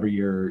whenever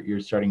you're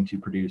starting to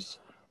produce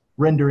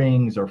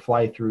renderings or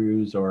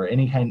fly-throughs or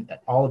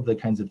all of the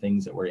kinds of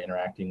things that we're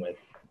interacting with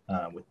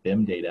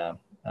BIM data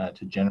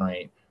to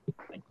generate.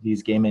 Like,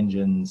 these game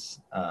engines,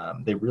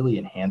 they really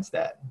enhance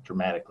that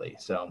dramatically.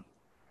 So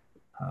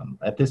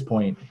at this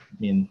point, I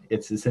mean,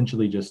 it's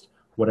essentially just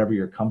whatever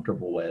you're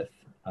comfortable with,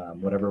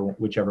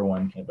 whichever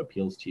one kind of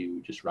appeals to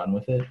you, just run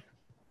with it.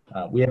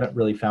 We haven't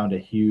really found a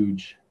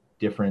huge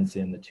difference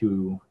in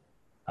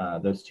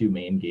those two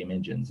main game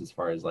engines as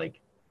far as, like,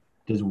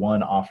 does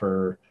one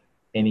offer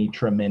any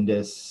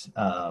tremendous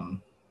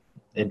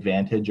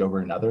advantage over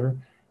another?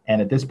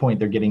 And at this point,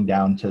 they're getting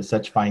down to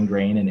such fine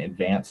grain and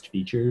advanced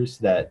features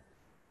that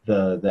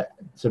the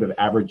sort of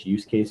average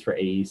use case for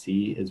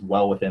AEC is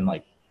well within,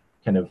 like,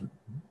 kind of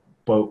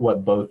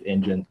what both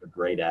engines are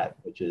great at,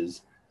 which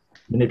is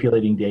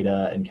manipulating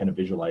data and kind of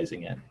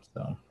visualizing it.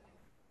 So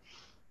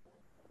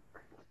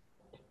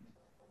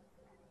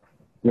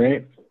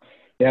great.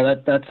 Yeah,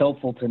 that's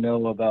helpful to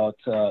know about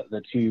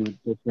the two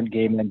different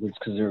game engines,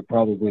 because they're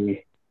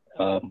probably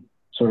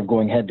sort of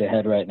going head to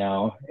head right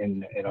now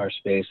in our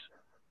space.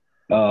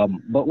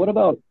 But what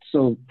about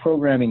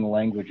programming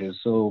languages?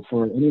 So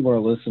for any of our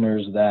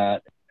listeners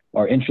that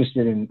are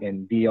interested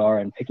in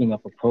VR and picking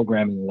up a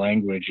programming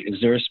language,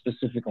 is there a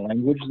specific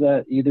language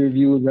that either of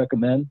you would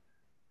recommend?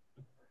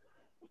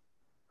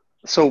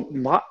 So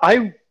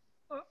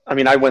I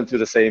mean, I went through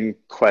the same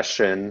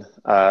question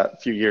a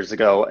few years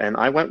ago, and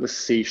I went with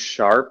C#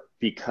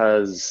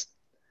 because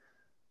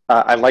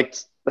I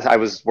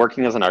was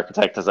working as an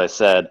architect, as I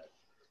said,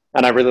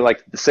 and I really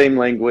liked the same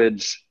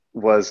language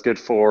was good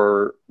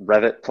for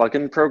Revit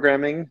plugin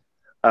programming,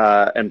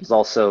 and was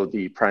also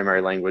the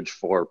primary language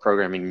for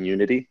programming in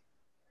Unity.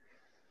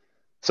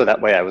 So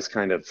that way I was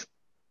kind of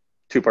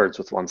two birds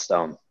with one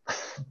stone.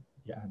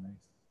 yeah,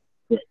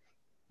 nice.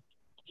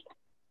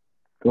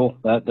 Cool,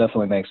 that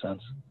definitely makes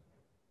sense.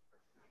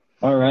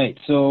 All right,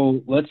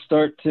 so let's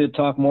start to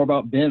talk more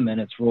about BIM and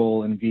its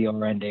role in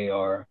VR and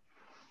AR.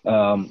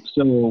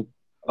 So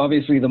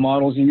obviously the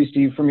models you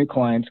receive from your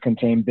clients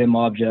contain BIM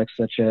objects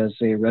such as,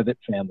 say, Revit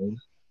families.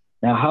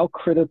 Now, how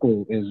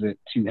critical is it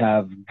to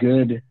have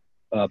good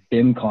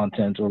BIM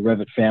content or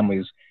Revit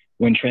families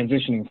when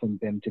transitioning from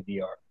BIM to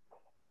VR?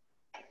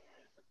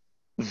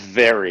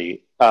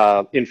 Very.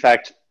 In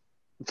fact,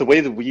 the way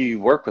that we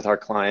work with our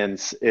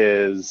clients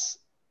is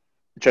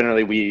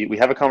generally we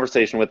have a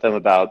conversation with them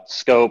about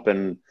scope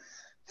and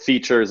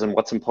features and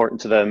what's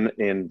important to them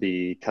in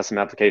the custom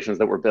applications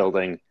that we're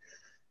building.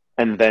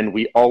 And then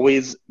we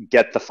always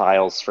get the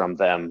files from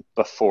them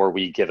before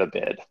we give a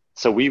bid.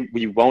 So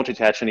we won't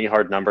attach any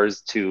hard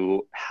numbers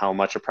to how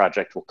much a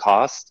project will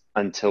cost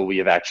until we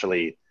have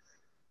actually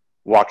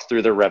walked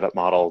through the Revit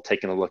model,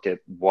 taken a look at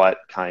what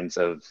kinds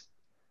of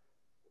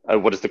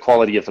what is the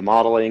quality of the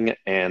modeling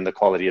and the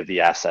quality of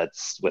the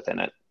assets within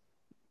it.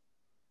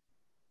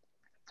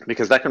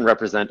 Because that can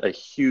represent a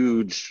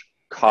huge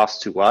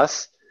cost to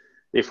us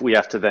if we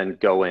have to then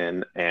go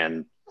in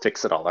and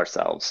fix it all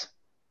ourselves.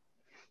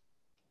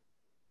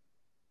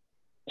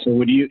 So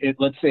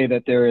let's say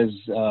that there is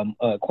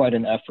quite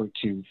an effort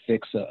to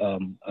fix a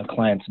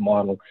client's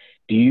model.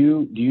 Do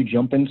you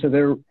jump into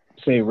their,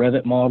 say,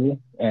 Revit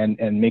model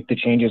and make the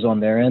changes on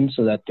their end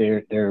so that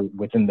they're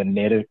within the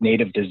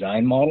native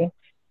design model?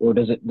 Or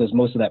does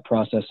most of that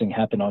processing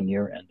happen on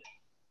your end,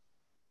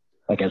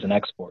 like as an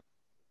export?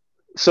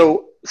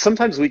 So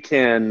sometimes we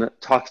can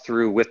talk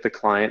through with the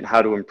client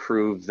how to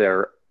improve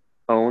their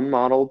own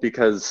model,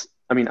 because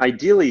I mean,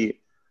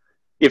 ideally,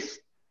 if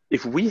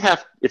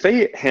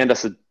they hand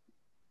us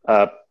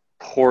a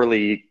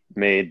poorly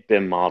made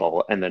BIM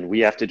model and then we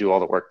have to do all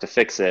the work to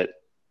fix it,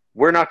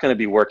 we're not going to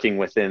be working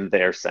within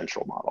their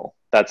central model.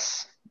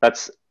 That's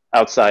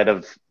outside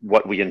of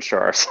what we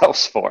insure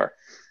ourselves for.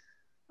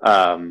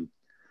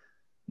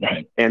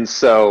 Right. And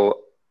so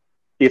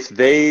if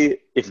they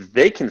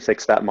can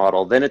fix that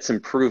model, then it's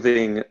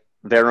improving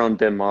their own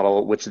BIM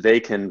model, which they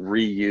can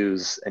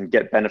reuse and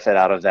get benefit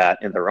out of that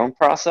in their own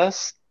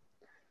process.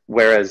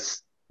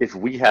 Whereas if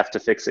we have to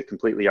fix it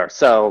completely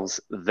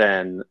ourselves,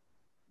 then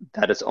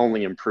that is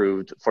only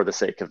improved for the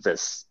sake of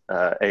this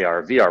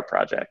AR VR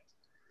project.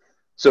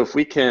 So if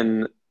we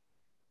can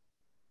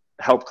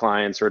help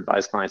clients or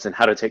advise clients on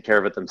how to take care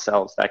of it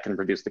themselves, that can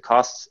reduce the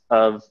costs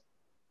of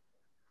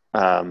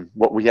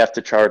what we have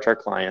to charge our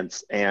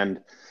clients, and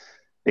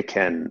it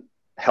can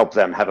help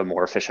them have a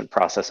more efficient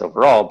process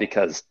overall,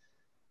 because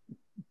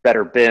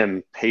better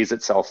BIM pays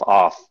itself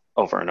off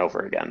over and over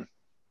again.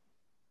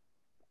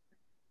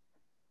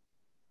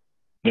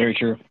 Very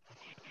true.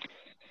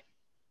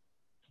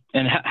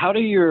 And how do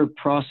your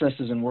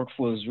processes and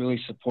workflows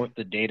really support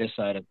the data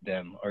side of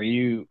BIM? Are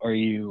you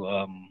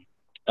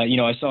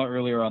I saw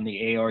earlier on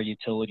the AR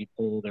utility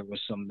poll, there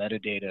was some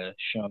metadata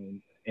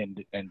shown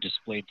and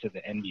displayed to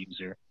the end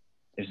user.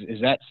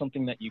 Is that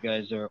something that you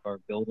guys are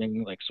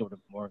building, like sort of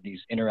more of these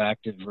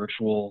interactive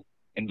virtual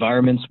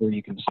environments where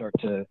you can start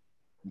to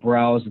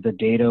browse the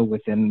data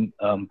within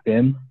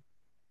BIM?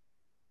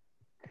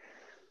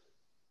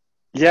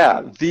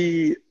 Yeah,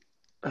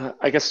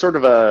 I guess sort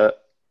of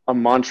a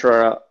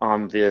mantra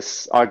on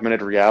this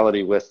augmented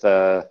reality with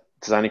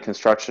design and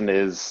construction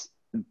is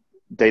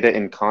data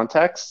in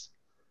context.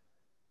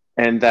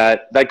 And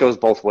that goes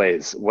both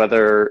ways,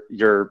 whether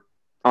you're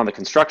on the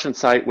construction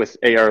site with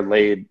AR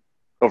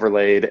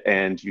overlaid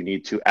and you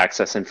need to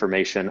access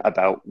information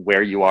about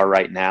where you are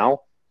right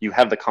now, you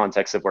have the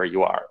context of where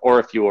you are. Or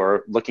if you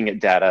are looking at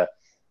data,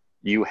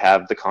 you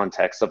have the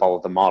context of all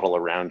of the model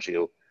around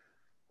you.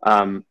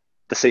 The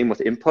same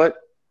with input.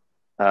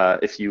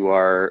 If you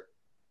are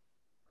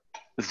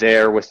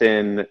there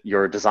within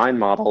your design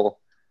model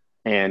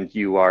and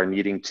you are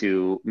needing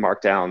to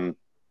mark down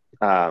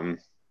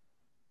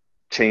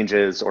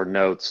changes or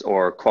notes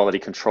or quality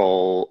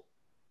control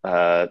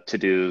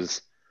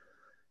to-dos,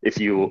 if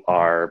you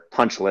are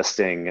punch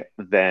listing,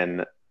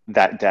 then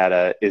that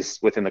data is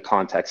within the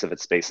context of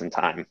its space and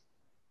time.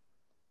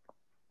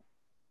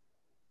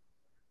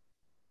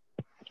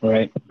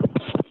 Right.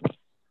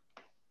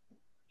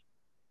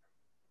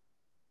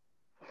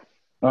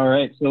 All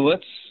right. So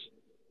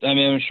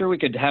I'm sure we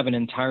could have an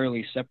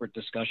entirely separate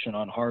discussion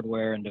on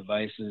hardware and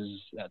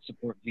devices that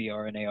support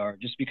VR and AR,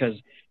 just because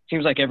it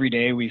seems like every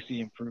day we see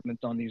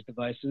improvements on these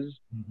devices,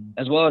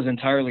 as well as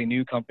entirely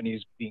new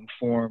companies being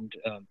formed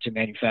to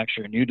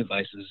manufacture new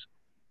devices.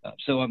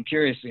 So I'm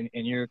curious,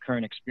 in your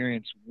current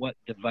experience, what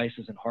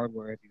devices and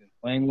hardware have you been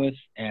playing with,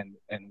 and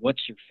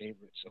what's your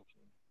favorite so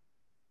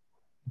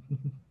far?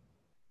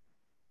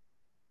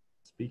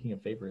 Speaking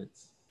of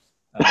favorites.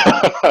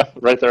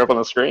 Right there up on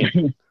the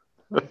screen.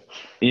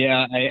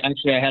 Yeah, I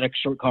had a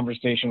short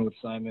conversation with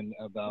Simon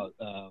about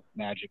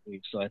Magic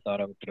Leap, so I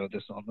thought I would throw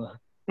this on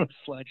the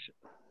slideshow.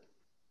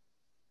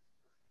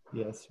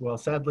 Yes, well,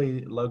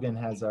 sadly, Logan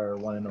has our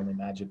one and only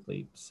Magic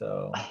Leap,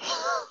 so.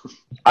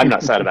 I'm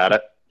not sad about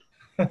it.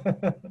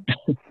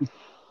 I'm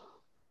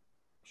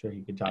sure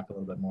he could talk a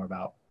little bit more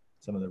about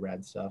some of the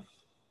rad stuff.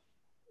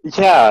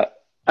 Yeah,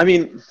 I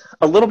mean,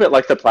 a little bit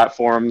like the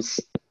platforms,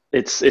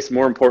 it's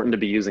more important to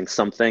be using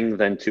something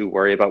than to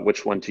worry about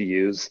which one to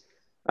use.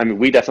 I mean,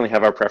 we definitely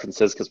have our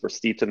preferences because we're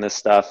steeped in this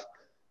stuff.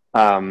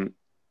 When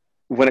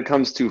it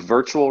comes to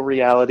virtual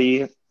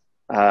reality,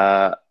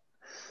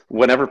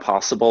 whenever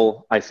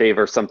possible, I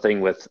favor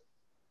something with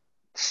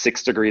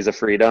 6 degrees of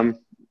freedom,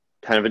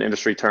 kind of an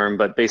industry term,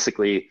 but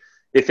basically,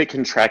 if it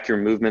can track your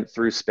movement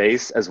through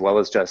space as well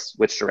as just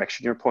which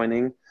direction you're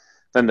pointing,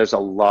 then there's a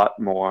lot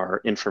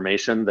more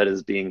information that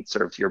is being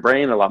served to your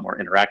brain, a lot more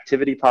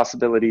interactivity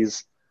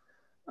possibilities.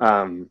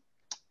 And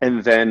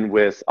then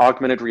with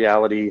augmented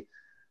reality,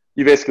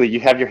 you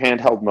have your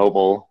handheld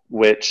mobile,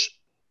 which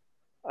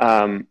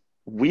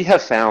we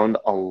have found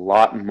a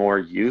lot more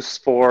use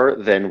for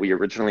than we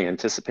originally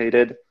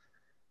anticipated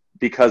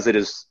because it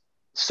is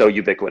so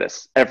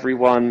ubiquitous.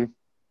 Everyone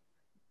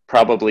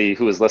probably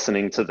who is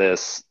listening to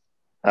this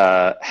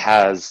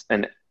has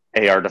an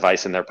AR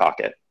device in their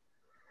pocket.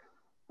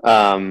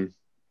 And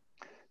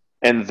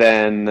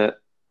then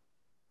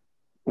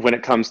when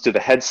it comes to the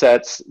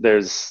headsets,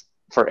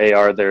 for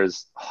AR,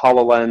 there's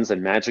HoloLens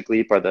and Magic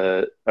Leap are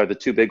the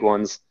two big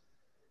ones.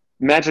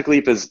 Magic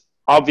Leap is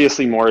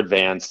obviously more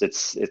advanced.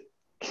 It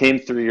came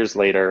 3 years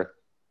later.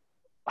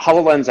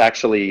 HoloLens,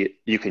 actually,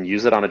 you can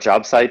use it on a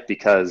job site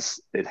because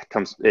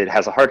it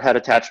has a hard hat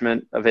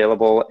attachment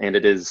available, and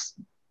it is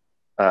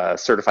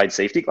certified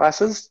safety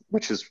glasses,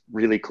 which is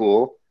really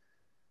cool.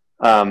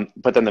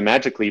 But then the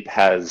Magic Leap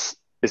is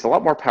a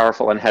lot more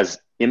powerful and has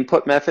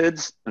input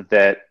methods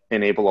that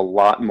enable a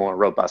lot more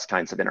robust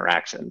kinds of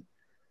interaction.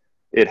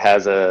 It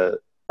has a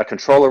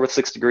controller with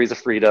 6 degrees of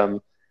freedom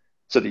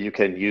so that you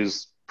can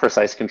use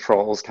precise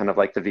controls, kind of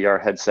like the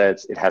VR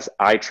headsets. It has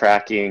eye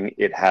tracking.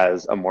 It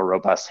has a more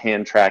robust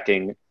hand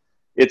tracking.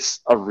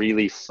 It's a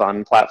really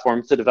fun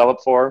platform to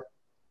develop for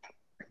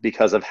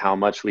because of how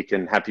much we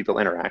can have people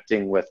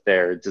interacting with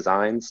their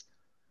designs.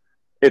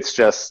 It's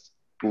just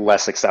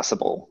less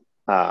accessible.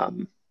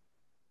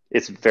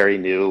 It's very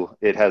new.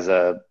 It has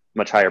a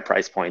much higher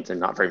price point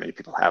and not very many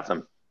people have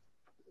them.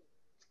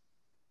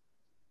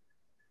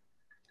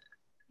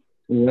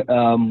 I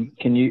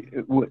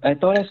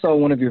thought I saw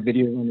one of your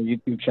videos on the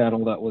YouTube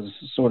channel that was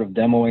sort of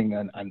demoing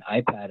an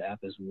iPad app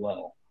as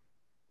well.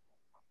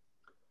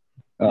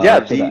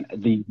 Yeah,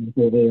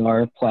 the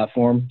AR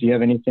platform. Do you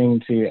have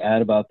anything to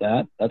add about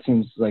that? That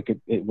seems like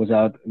it was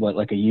out,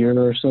 like a year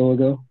or so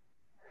ago?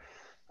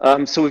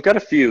 So we've got a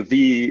few.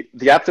 The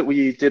app that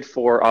we did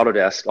for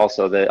Autodesk,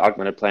 also the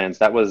augmented plans,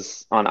 that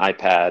was on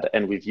iPad,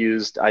 and we've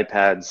used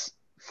iPads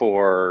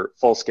for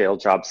full-scale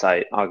job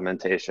site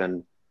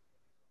augmentation.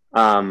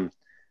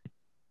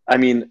 I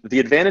mean, the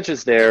advantage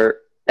is there.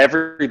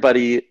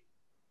 Everybody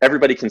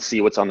can see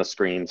what's on the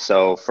screen.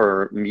 So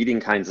for meeting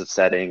kinds of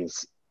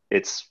settings,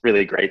 it's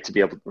really great to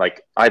be able to,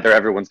 like, either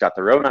everyone's got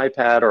their own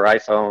iPad or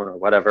iPhone or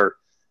whatever,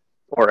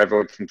 or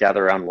everyone can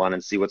gather around one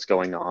and see what's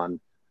going on.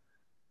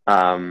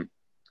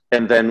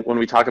 And then when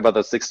we talk about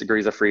those 6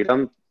 degrees of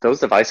freedom, those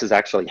devices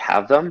actually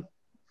have them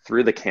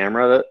through the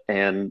camera,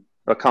 and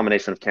a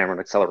combination of camera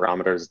and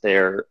accelerometers.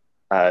 They're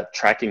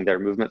tracking their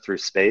movement through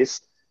space.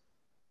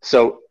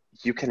 So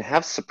you can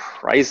have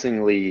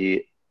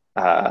surprisingly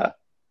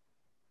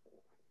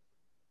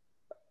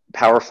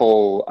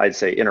powerful, I'd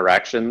say,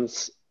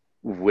 interactions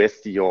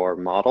with your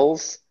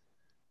models.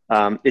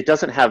 It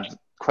doesn't have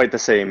quite the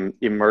same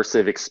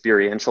immersive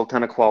experiential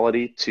kind of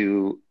quality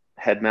to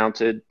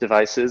head-mounted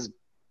devices,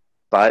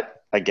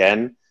 but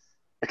again,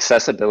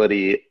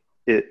 accessibility,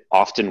 it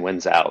often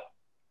wins out.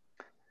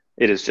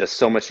 It is just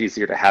so much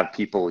easier to have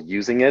people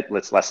using it.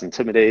 It's less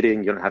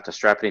intimidating. You don't have to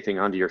strap anything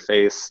onto your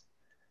face.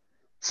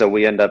 So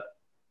we end up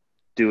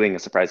doing a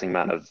surprising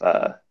amount of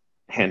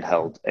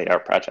handheld AR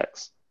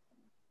projects.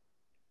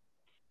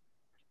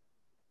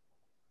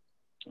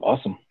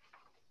 Awesome.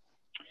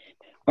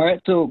 All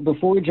right, so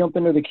before we jump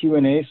into the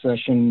Q&A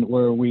session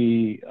where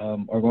we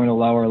are going to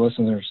allow our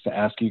listeners to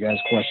ask you guys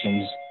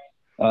questions,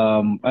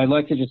 I'd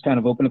like to just kind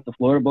of open up the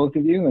floor to both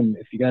of you. And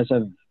if you guys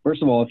have,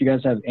 first of all, if you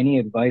guys have any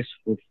advice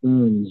for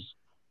firms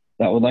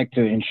that would like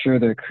to ensure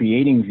they're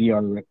creating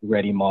VR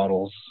ready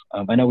models.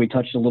 I know we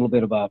touched a little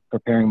bit about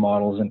preparing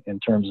models in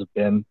terms of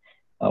BIM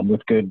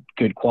with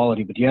good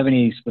quality, but do you have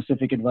any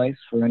specific advice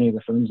for any of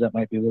the firms that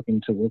might be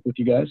looking to work with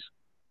you guys?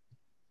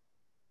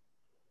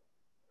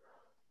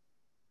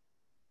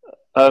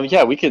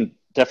 Yeah, we can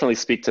definitely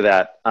speak to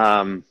that.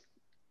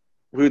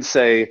 We would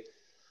say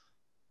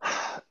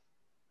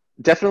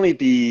definitely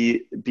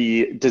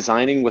be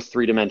designing with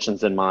 3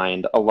 dimensions in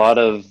mind. A lot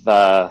of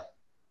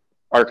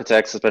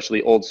architects,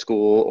 especially old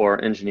school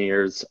or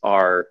engineers,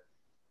 are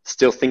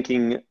still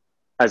thinking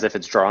as if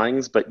it's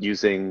drawings, but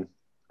using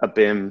a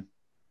BIM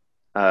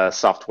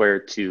software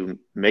to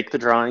make the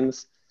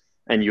drawings.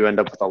 And you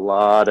end up with a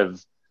lot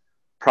of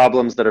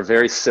problems that are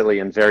very silly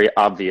and very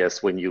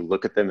obvious when you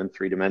look at them in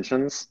 3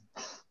 dimensions.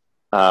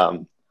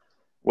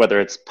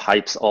 Whether it's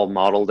pipes all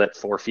modeled at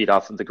 4 feet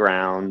off of the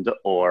ground,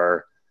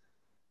 or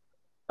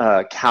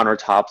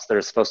countertops that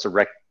are supposed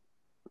to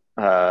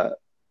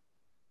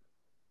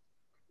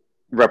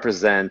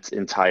represent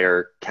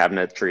entire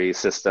cabinetry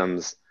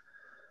systems.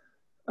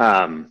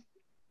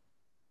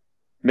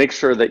 Make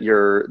sure that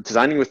you're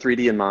designing with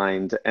 3D in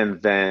mind,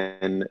 and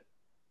then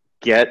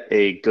get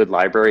a good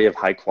library of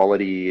high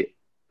quality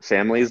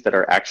families that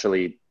are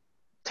actually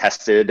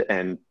tested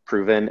and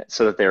proven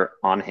so that they're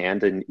on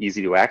hand and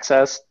easy to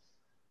access.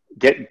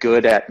 Get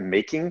good at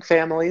making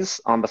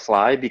families on the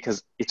fly,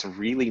 because it's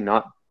really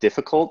not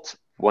difficult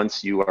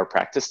once you are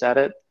practiced at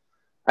it.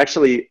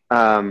 Actually,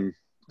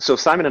 so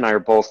Simon and I are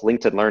both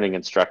LinkedIn Learning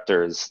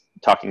instructors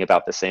talking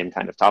about the same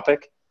kind of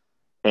topic.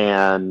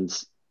 And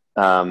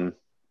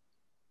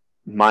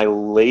my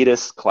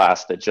latest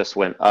class that just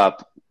went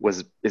up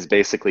is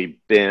basically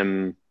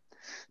BIM,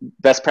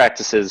 best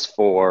practices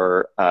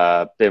for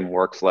BIM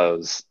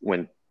workflows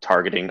when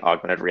targeting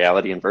augmented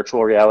reality and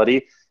virtual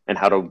reality, and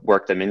how to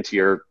work them into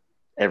your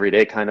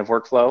everyday kind of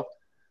workflow.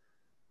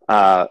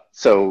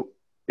 So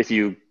if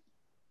you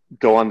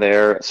go on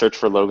there, search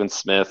for Logan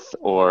Smith,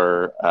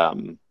 or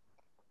I'm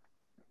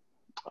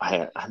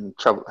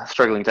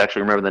struggling to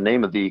actually remember the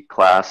name of the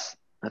class.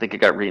 I think it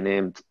got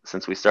renamed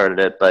since we started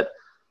it, but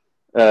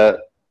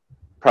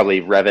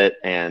probably Revit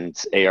and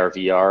AR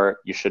VR,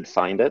 you should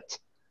find it.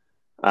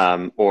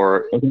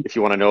 Or if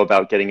you want to know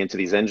about getting into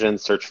these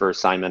engines, search for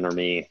Simon or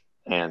me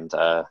and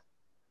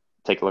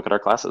take a look at our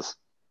classes.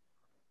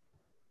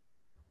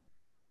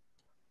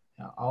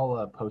 Yeah,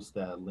 I'll post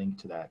a link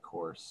to that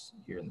course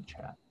here in the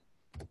chat.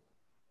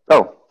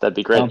 Oh, that'd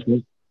be great.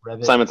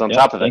 Revit, Simon's on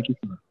top of it. Thank you.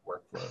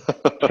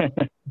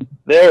 Workflow.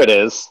 There it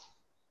is.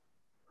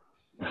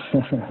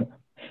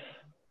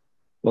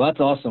 Well,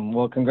 that's awesome.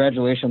 Well,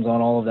 congratulations on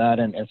all of that,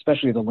 and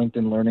especially the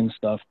LinkedIn Learning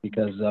stuff,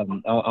 because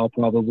I'll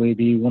probably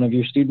be one of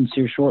your students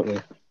here shortly.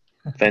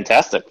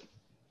 Fantastic.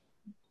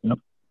 Yep.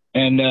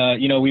 And,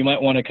 we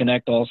might want to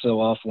connect also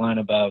offline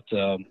about,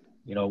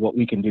 what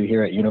we can do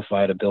here at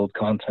Unify to build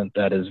content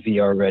that is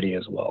VR ready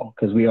as well,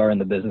 because we are in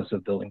the business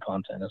of building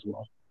content as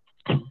well.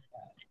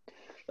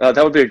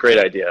 That would be a great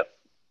idea.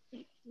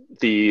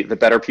 The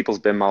better people's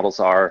BIM models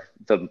are,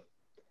 the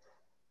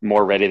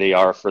more ready they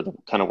are for the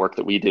kind of work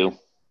that we do.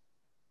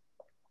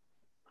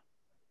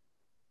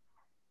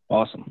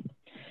 Awesome.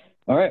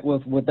 All right.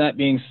 Well, with that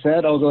being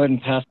said, I'll go ahead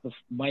and pass the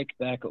mic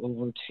back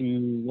over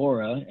to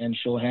Laura, and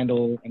she'll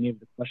handle any of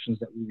the questions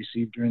that we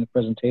received during the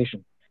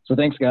presentation. So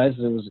thanks, guys.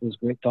 It was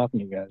great talking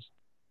to you guys.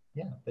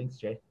 Yeah, thanks,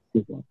 Jay.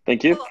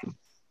 Thank you. Cool.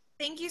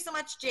 Thank you so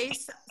much,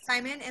 Jace,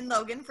 Simon, and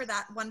Logan, for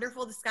that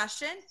wonderful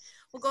discussion.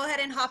 We'll go ahead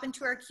and hop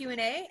into our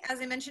Q&A.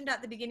 As I mentioned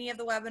at the beginning of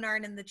the webinar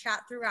and in the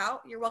chat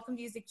throughout, you're welcome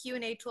to use the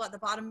Q&A tool at the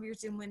bottom of your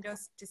Zoom window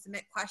to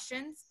submit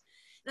questions.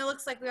 And it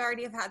looks like we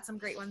already have had some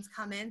great ones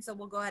come in, so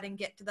we'll go ahead and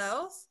get to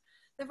those.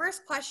 The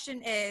first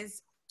question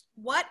is,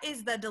 what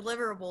is the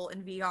deliverable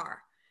in VR?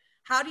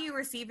 How do you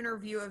receive and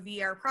review a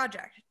VR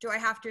project? Do I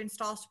have to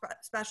install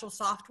special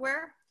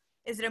software?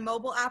 Is it a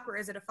mobile app or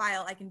is it a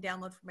file I can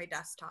download from my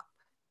desktop?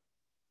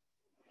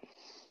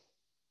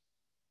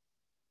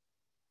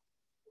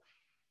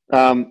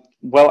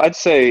 Well, I'd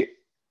say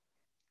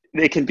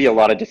it can be a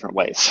lot of different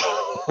ways.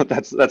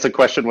 That's a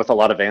question with a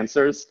lot of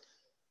answers.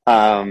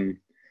 Um,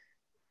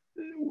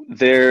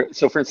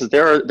 so for instance,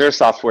 there are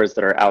softwares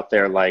that are out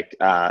there like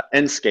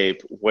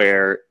Enscape,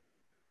 where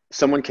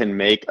someone can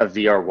make a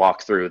VR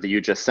walkthrough that you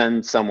just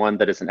send someone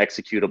that is an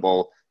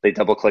executable, they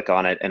double click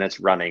on it and it's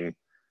running.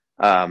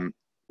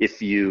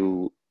 If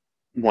you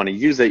want to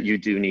use it, you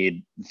do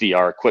need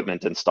VR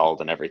equipment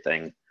installed and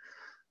everything.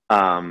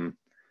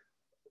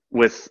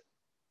 With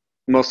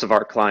most of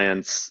our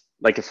clients,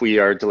 like if we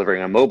are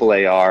delivering a mobile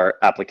AR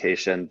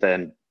application,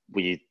 then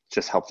we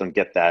just help them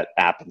get that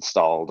app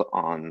installed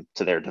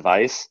onto their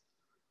device.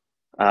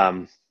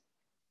 But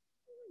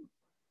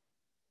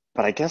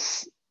I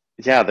guess,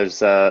 yeah,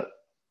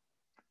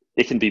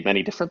 it can be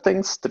many different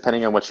things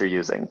depending on what you're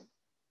using.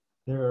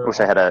 There I are wish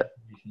I had a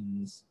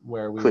applications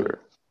where we would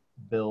clearer.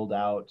 build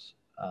out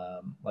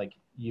like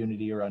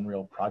Unity or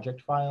Unreal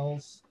project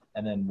files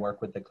and then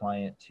work with the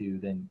client to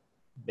then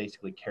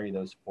basically carry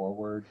those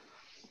forward,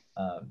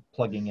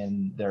 plugging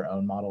in their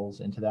own models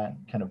into that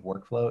kind of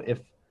workflow.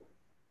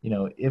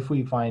 If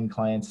we find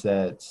clients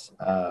that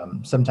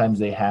sometimes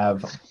they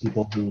have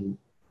people who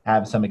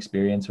have some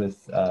experience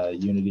with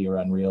Unity or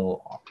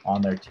Unreal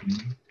on their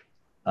team,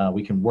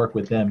 we can work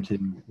with them to,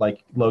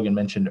 like Logan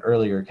mentioned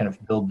earlier, kind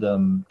of build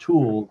them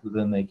tools that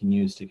then they can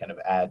use to kind of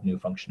add new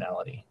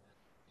functionality.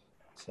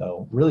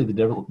 So really the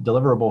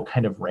deliverable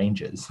kind of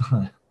ranges.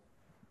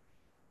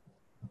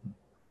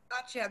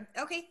 Gotcha.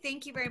 Okay,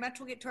 thank you very much.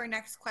 We'll get to our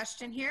next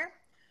question here.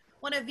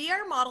 When a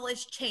VR model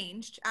is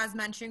changed, as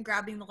mentioned,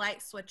 grabbing the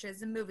light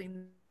switches and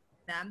moving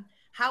them,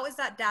 how is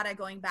that data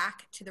going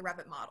back to the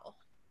Revit model?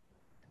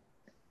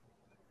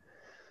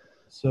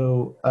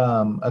 So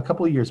a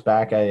couple of years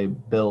back, I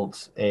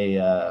built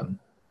a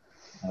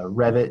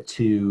Revit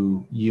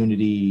to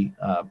Unity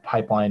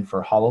pipeline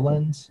for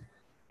HoloLens.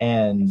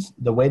 And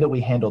the way that we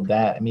handled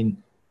that, I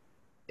mean,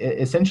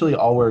 essentially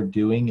all we're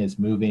doing is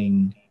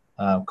moving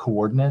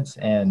coordinates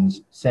and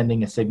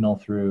sending a signal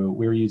through.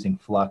 We were using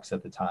Flux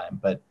at the time,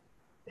 but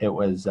it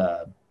was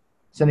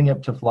sending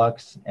up to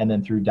Flux, and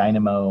then through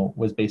Dynamo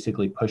was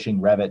basically pushing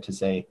Revit to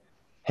say,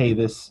 hey,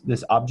 this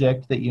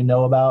object that you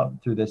know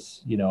about through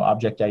this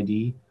object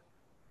ID,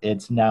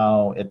 it's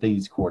now at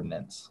these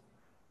coordinates.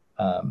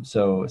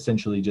 So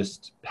essentially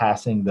just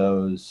passing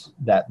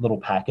that little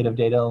packet of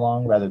data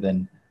along rather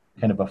than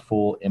kind of a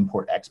full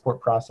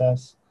import-export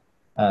process.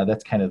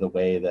 That's kind of the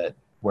way that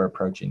we're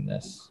approaching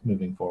this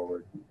moving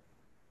forward.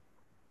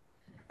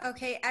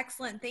 Okay,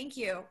 excellent. Thank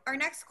you. Our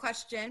next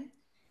question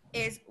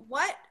is,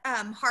 what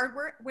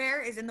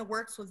hardware is in the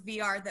works with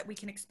VR that we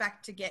can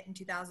expect to get in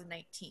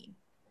 2019?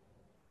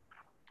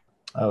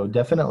 Oh,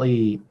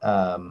 definitely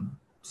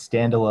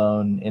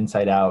standalone,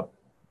 inside-out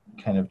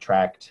kind of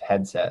tracked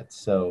headsets.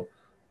 So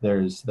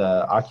there's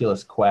the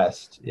Oculus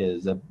Quest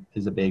is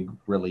a big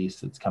release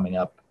that's coming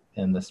up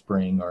in the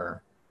spring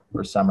or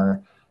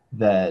summer.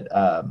 That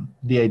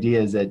the idea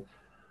is that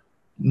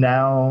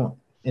now,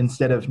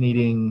 instead of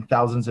needing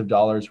thousands of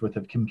dollars worth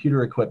of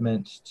computer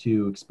equipment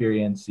to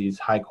experience these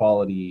high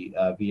quality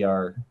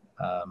VR,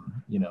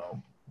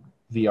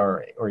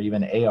 VR or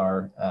even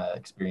AR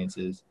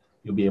experiences,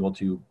 you'll be able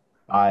to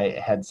buy a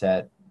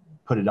headset,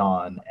 put it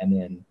on, and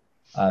then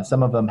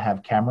some of them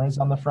have cameras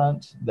on the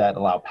front that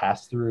allow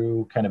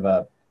pass-through, kind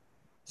of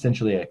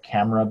essentially a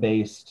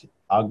camera-based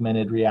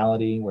augmented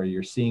reality where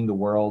you're seeing the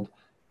world.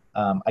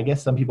 I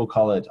guess some people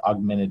call it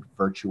augmented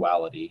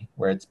virtuality,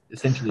 where it's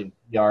essentially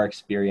a VR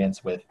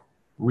experience with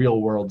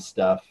real-world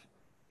stuff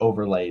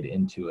overlaid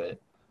into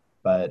it.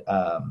 But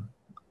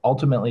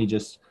ultimately,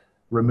 just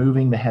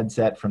removing the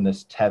headset from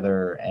this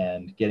tether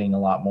and getting a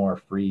lot more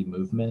free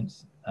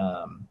movement,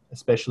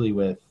 especially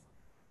with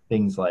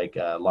things like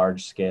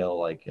large scale,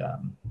 like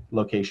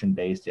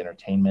location-based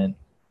entertainment,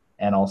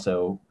 and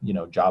also,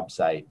 job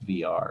site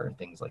VR,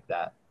 things like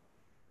that.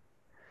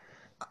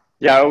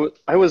 Yeah,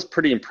 I was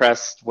pretty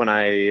impressed when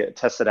I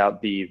tested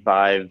out the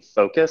Vive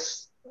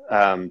Focus,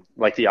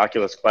 like the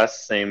Oculus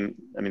Quest. Same.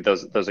 I mean,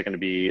 those are going to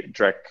be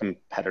direct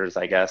competitors,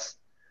 I guess.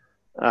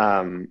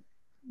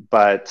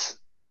 But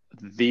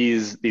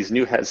these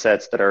new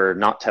headsets that are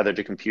not tethered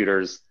to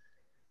computers,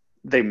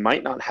 they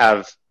might not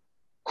have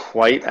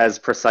quite as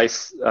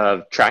precise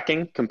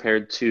tracking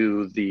compared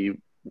to the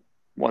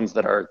ones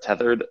that are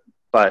tethered,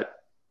 but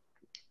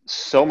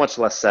so much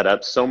less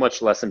setup, so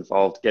much less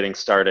involved getting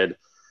started,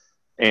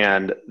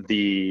 and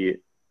the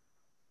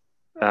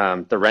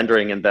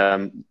rendering in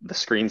them, the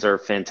screens are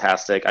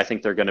fantastic. I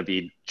think they're going to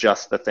be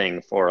just the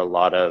thing for a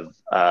lot of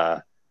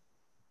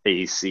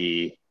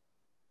AEC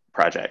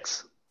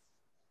projects.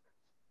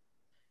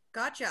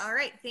 Gotcha. All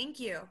right. Thank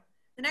you.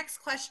 The next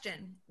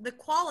question. The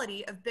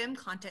quality of BIM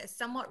content is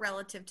somewhat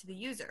relative to the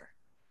user.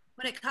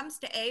 When it comes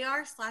to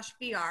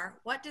AR/VR,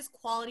 what does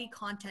quality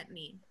content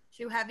mean?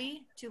 Too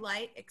heavy, too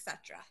light,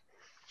 etc.?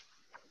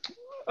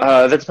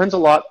 That depends a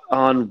lot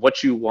on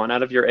what you want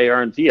out of your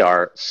AR and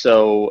VR.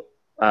 So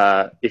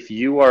if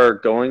you are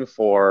going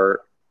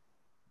for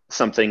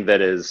something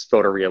that is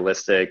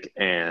photorealistic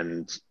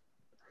and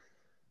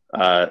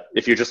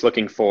if you're just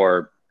looking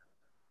for,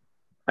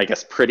 I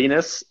guess,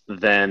 prettiness,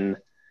 then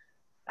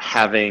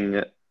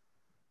having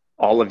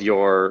all of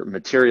your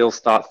materials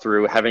thought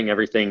through, having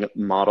everything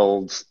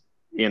modeled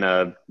in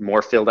a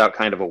more filled out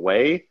kind of a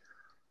way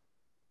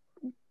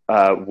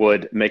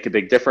would make a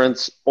big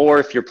difference. Or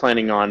if you're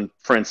planning on,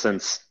 for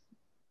instance,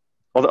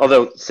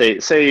 although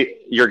say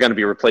you're going to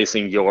be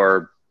replacing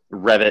your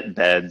Revit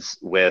beds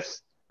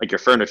with like your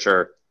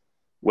furniture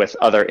with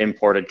other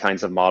imported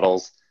kinds of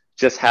models,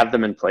 just have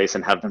them in place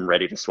and have them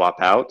ready to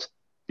swap out,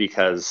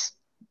 because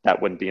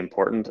that wouldn't be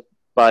important.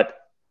 But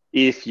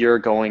if you're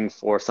going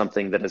for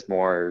something that is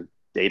more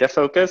data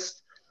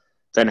focused,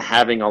 then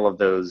having all of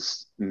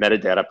those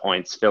metadata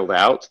points filled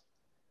out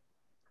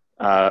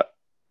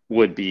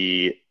would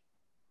be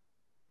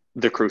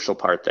the crucial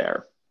part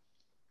there.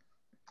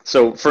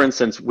 So for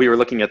instance, we were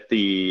looking at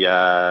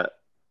the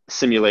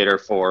simulator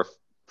for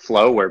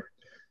flow where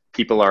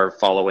people are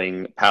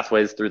following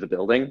pathways through the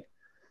building.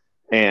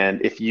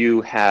 And if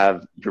you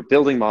have your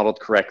building modeled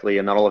correctly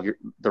and all of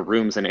the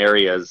rooms and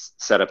areas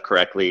set up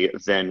correctly,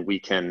 then we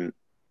can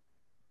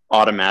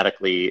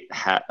automatically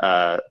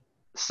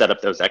set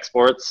up those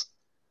exports.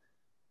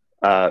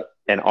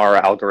 And our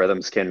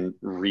algorithms can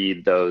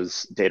read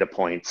those data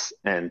points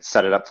and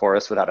set it up for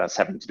us without us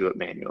having to do it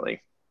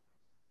manually.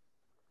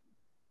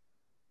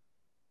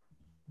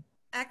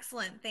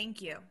 Excellent,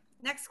 thank you.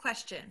 Next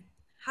question.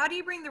 How do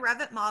you bring the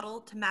Revit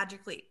model to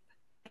Magic Leap?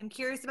 I'm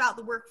curious about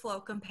the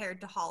workflow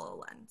compared to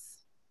HoloLens.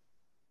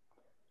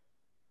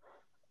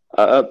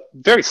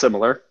 Very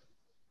similar,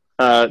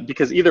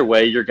 because either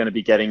way, you're going to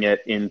be getting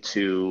it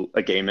into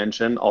a game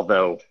engine,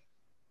 although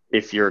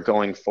if you're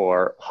going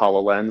for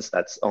HoloLens,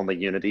 that's only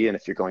Unity, and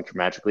if you're going for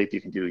Magic Leap, you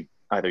can do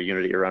either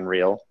Unity or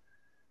Unreal.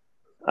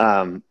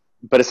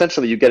 But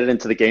essentially, you get it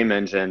into the game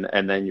engine,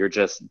 and then you're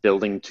just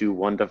building to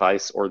one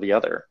device or the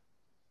other.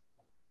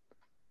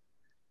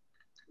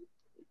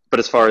 But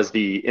as far as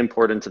the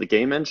import into the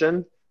game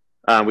engine,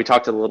 we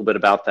talked a little bit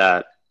about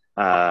that.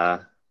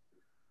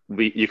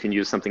 You can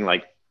use something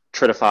like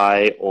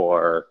Tritify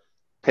or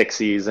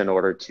Pixies in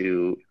order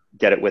to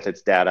get it with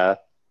its data,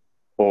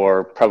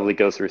 or probably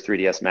go through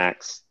 3ds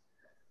Max.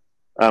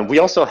 We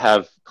also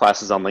have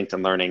classes on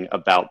LinkedIn Learning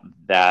about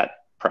that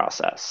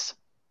process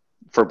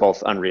for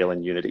both Unreal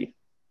and Unity.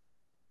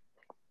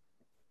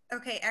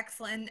 Okay,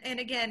 excellent.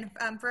 And again,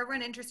 for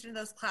everyone interested in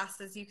those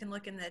classes, you can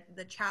look in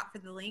the chat for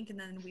the link, and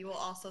then we will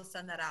also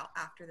send that out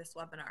after this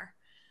webinar.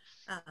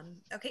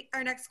 Okay,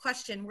 our next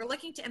question. We're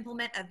looking to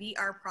implement a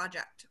VR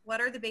project. What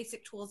are the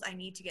basic tools I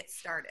need to get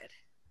started?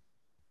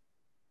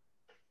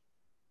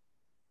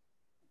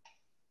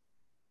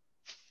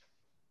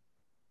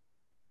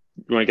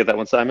 You want to get that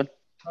one, Simon?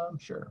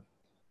 Sure.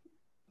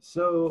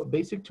 So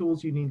basic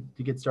tools you need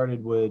to get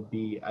started would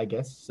be, I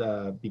guess,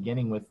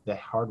 beginning with the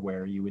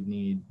hardware. You would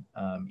need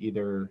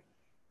either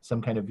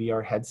some kind of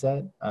VR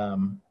headset.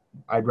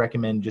 I'd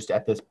recommend just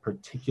at this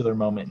particular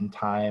moment in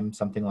time,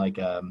 something like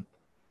the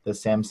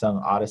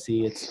Samsung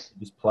Odyssey. It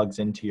just plugs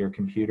into your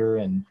computer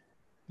and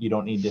you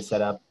don't need to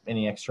set up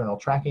any external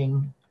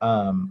tracking,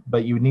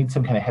 but you would need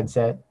some kind of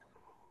headset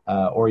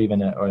or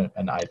even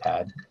an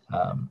iPad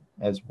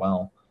as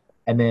well.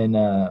 And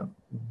then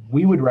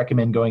we would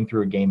recommend going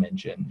through a game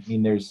engine. I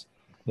mean,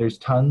 there's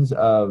tons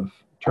of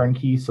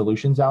turnkey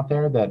solutions out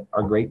there that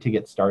are great to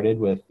get started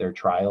with their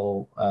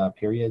trial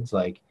periods.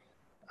 Like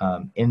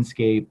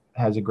Inkscape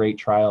has a great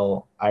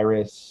trial.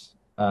 Iris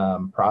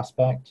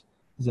Prospect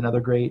is another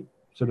great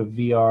sort of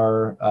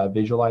VR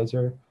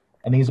visualizer.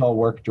 And these all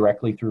work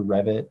directly through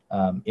Revit.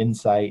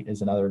 Insight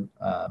is another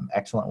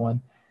excellent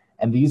one.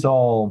 And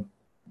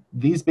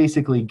these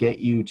basically get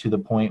you to the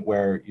point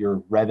where your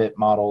Revit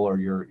model or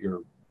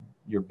your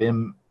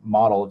BIM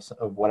model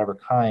of whatever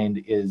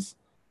kind is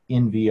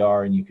in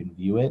VR and you can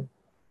view it.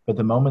 But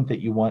the moment that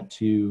you want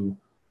to,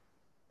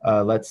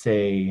 let's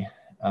say,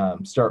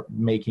 start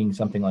making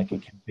something like a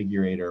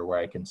configurator where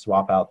I can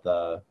swap out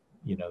the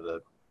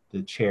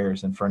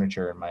chairs and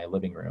furniture in my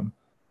living room,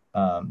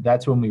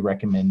 that's when we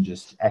recommend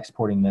just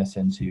exporting this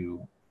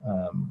into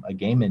a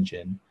game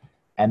engine.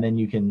 And then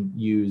you can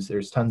use,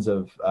 there's tons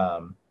of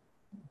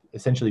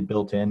essentially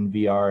built-in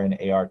VR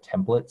and AR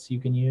templates you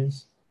can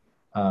use.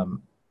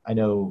 I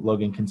know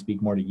Logan can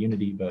speak more to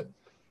Unity, but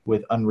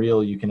with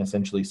Unreal, you can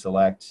essentially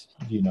select,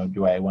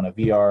 do I want a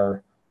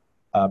VR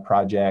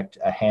project,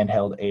 a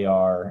handheld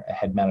AR, a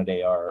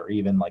head-mounted AR, or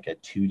even like a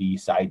 2D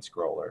side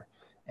scroller.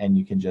 And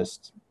you can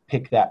just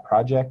pick that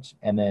project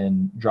and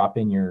then drop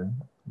in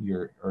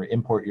or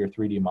import your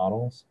 3D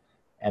models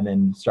and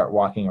then start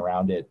walking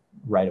around it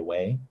right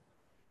away.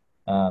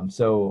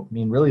 So, I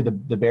mean, really the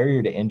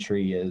barrier to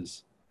entry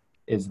is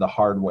the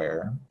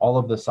hardware. All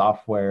of the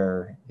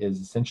software is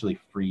essentially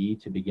free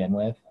to begin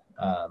with.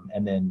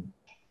 And then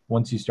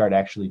once you start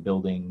actually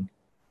building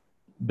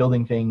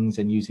things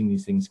and using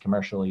these things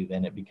commercially,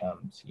 then it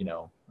becomes,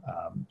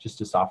 just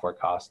a software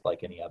cost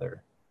like any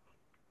other.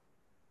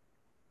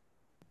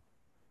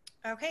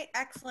 Okay,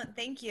 excellent.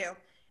 Thank you.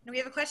 And we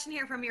have a question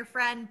here from your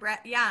friend,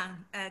 Brett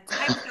Young. It's a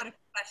hypothetical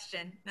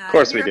question. Of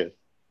course we do.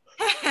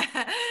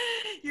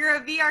 You're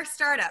a VR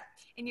startup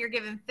and you're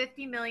given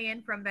 $50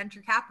 million from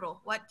venture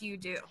capital. What do you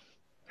do?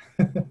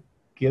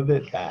 Give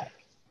it back.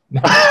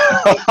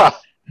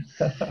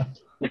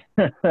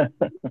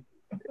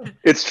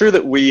 It's true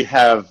that we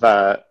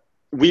have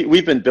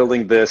we've been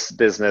building this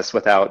business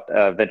without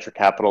venture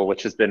capital,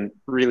 which has been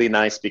really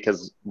nice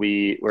because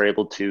we were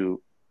able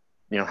to,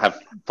 have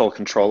full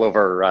control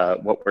over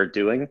what we're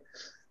doing,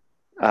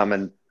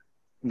 and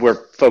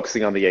we're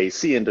focusing on the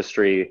AEC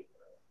industry,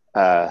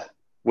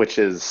 which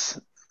is,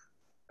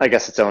 I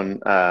guess, its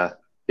own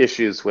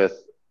issues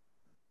with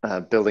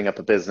building up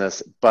a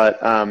business. But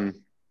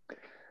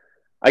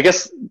I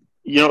guess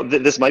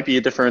this might be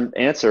a different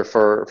answer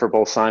for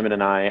both Simon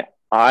and I.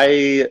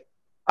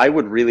 I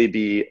would really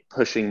be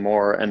pushing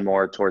more and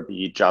more toward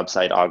the job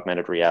site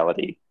augmented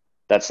reality.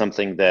 That's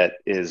something that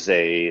is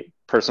a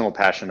personal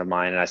passion of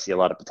mine, and I see a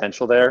lot of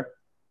potential there.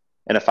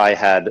 And if I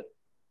had,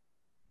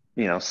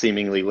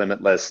 seemingly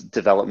limitless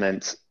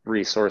development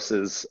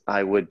resources,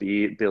 I would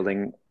be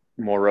building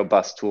more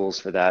robust tools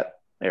for that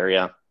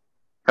area.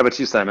 How about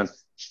you, Simon?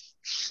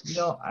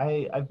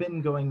 I've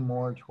been going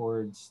more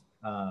towards,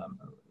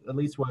 at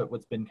least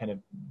what's been kind of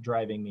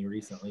driving me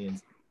recently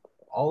is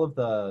all of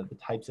the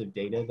types of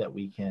data that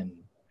we can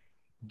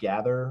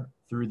gather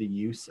through the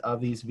use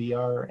of these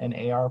VR and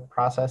AR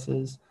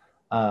processes.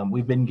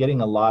 We've been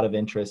getting a lot of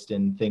interest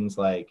in things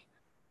like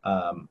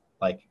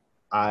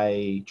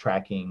eye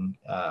tracking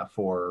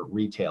for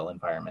retail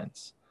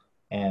environments,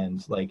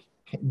 and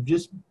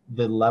just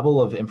the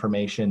level of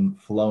information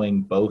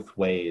flowing both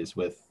ways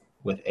with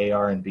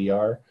AR and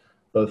VR,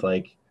 both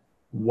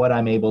what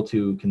I'm able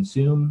to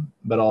consume,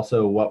 but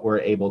also what we're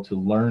able to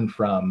learn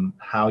from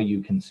how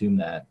you consume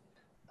that.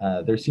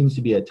 There seems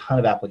to be a ton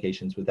of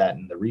applications with that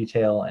in the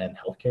retail and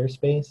healthcare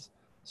space.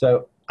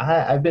 So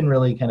I've been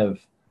really kind of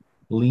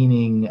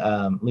leaning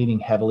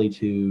heavily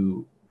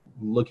to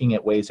looking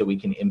at ways that we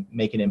can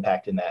make an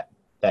impact in that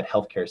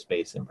healthcare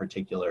space in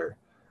particular.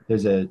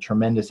 There's a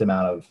tremendous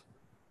amount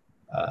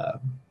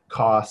of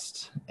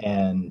cost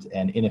and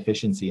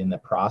inefficiency in the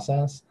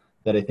process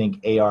that I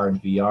think AR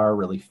and VR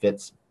really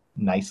fits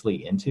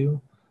nicely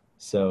into.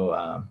 So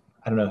I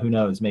don't know, who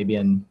knows, maybe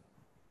in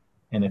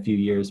a few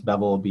years,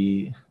 Bevel will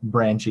be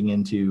branching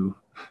into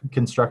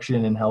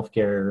construction and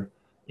healthcare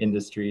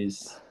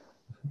industries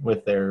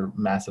with their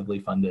massively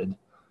funded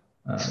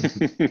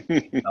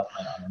development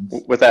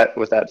arms. with that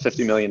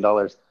 $50 million.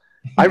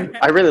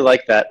 I really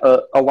like that.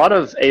 A lot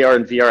of AR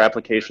and VR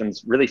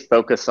applications really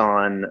focus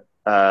on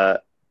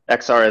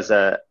XR as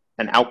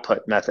an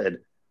output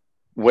method,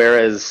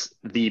 whereas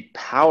the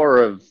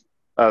power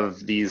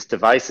of these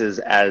devices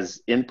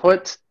as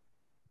input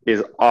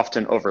is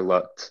often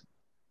overlooked.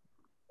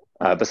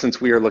 But since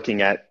we are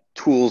looking at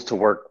tools to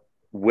work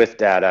with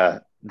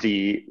data,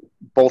 the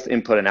both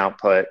input and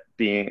output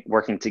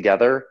working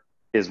together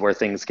is where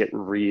things get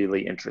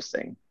really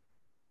interesting.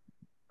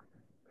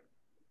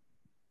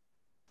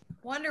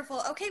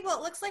 Wonderful. Okay, well,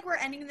 it looks like we're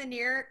ending the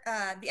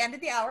end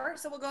of the hour,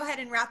 so we'll go ahead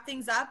and wrap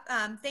things up.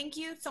 Thank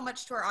you so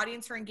much to our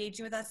audience for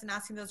engaging with us and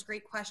asking those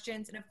great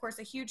questions. And of course,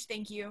 a huge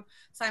thank you,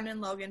 Simon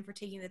and Logan, for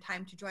taking the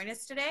time to join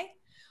us today.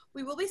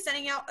 We will be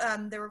sending out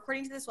the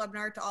recording to this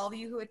webinar to all of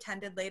you who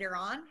attended later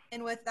on.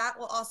 And with that,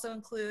 we'll also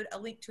include a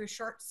link to a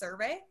short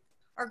survey.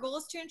 Our goal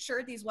is to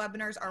ensure these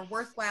webinars are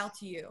worthwhile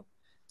to you.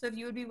 So if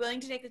you would be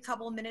willing to take a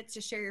couple of minutes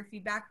to share your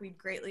feedback, we'd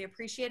greatly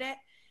appreciate it.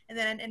 And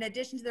then in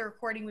addition to the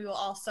recording, we will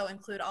also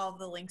include all of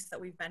the links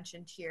that we've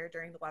mentioned here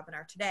during the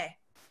webinar today.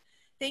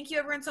 Thank you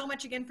everyone so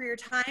much again for your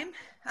time.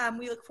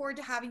 We look forward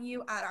to having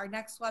you at our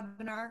next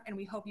webinar, and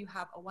we hope you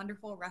have a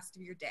wonderful rest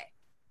of your day.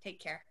 Take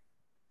care.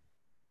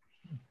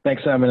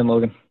 Thanks, Simon and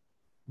Logan.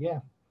 Yeah.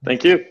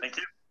 Thank you. Thank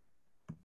you.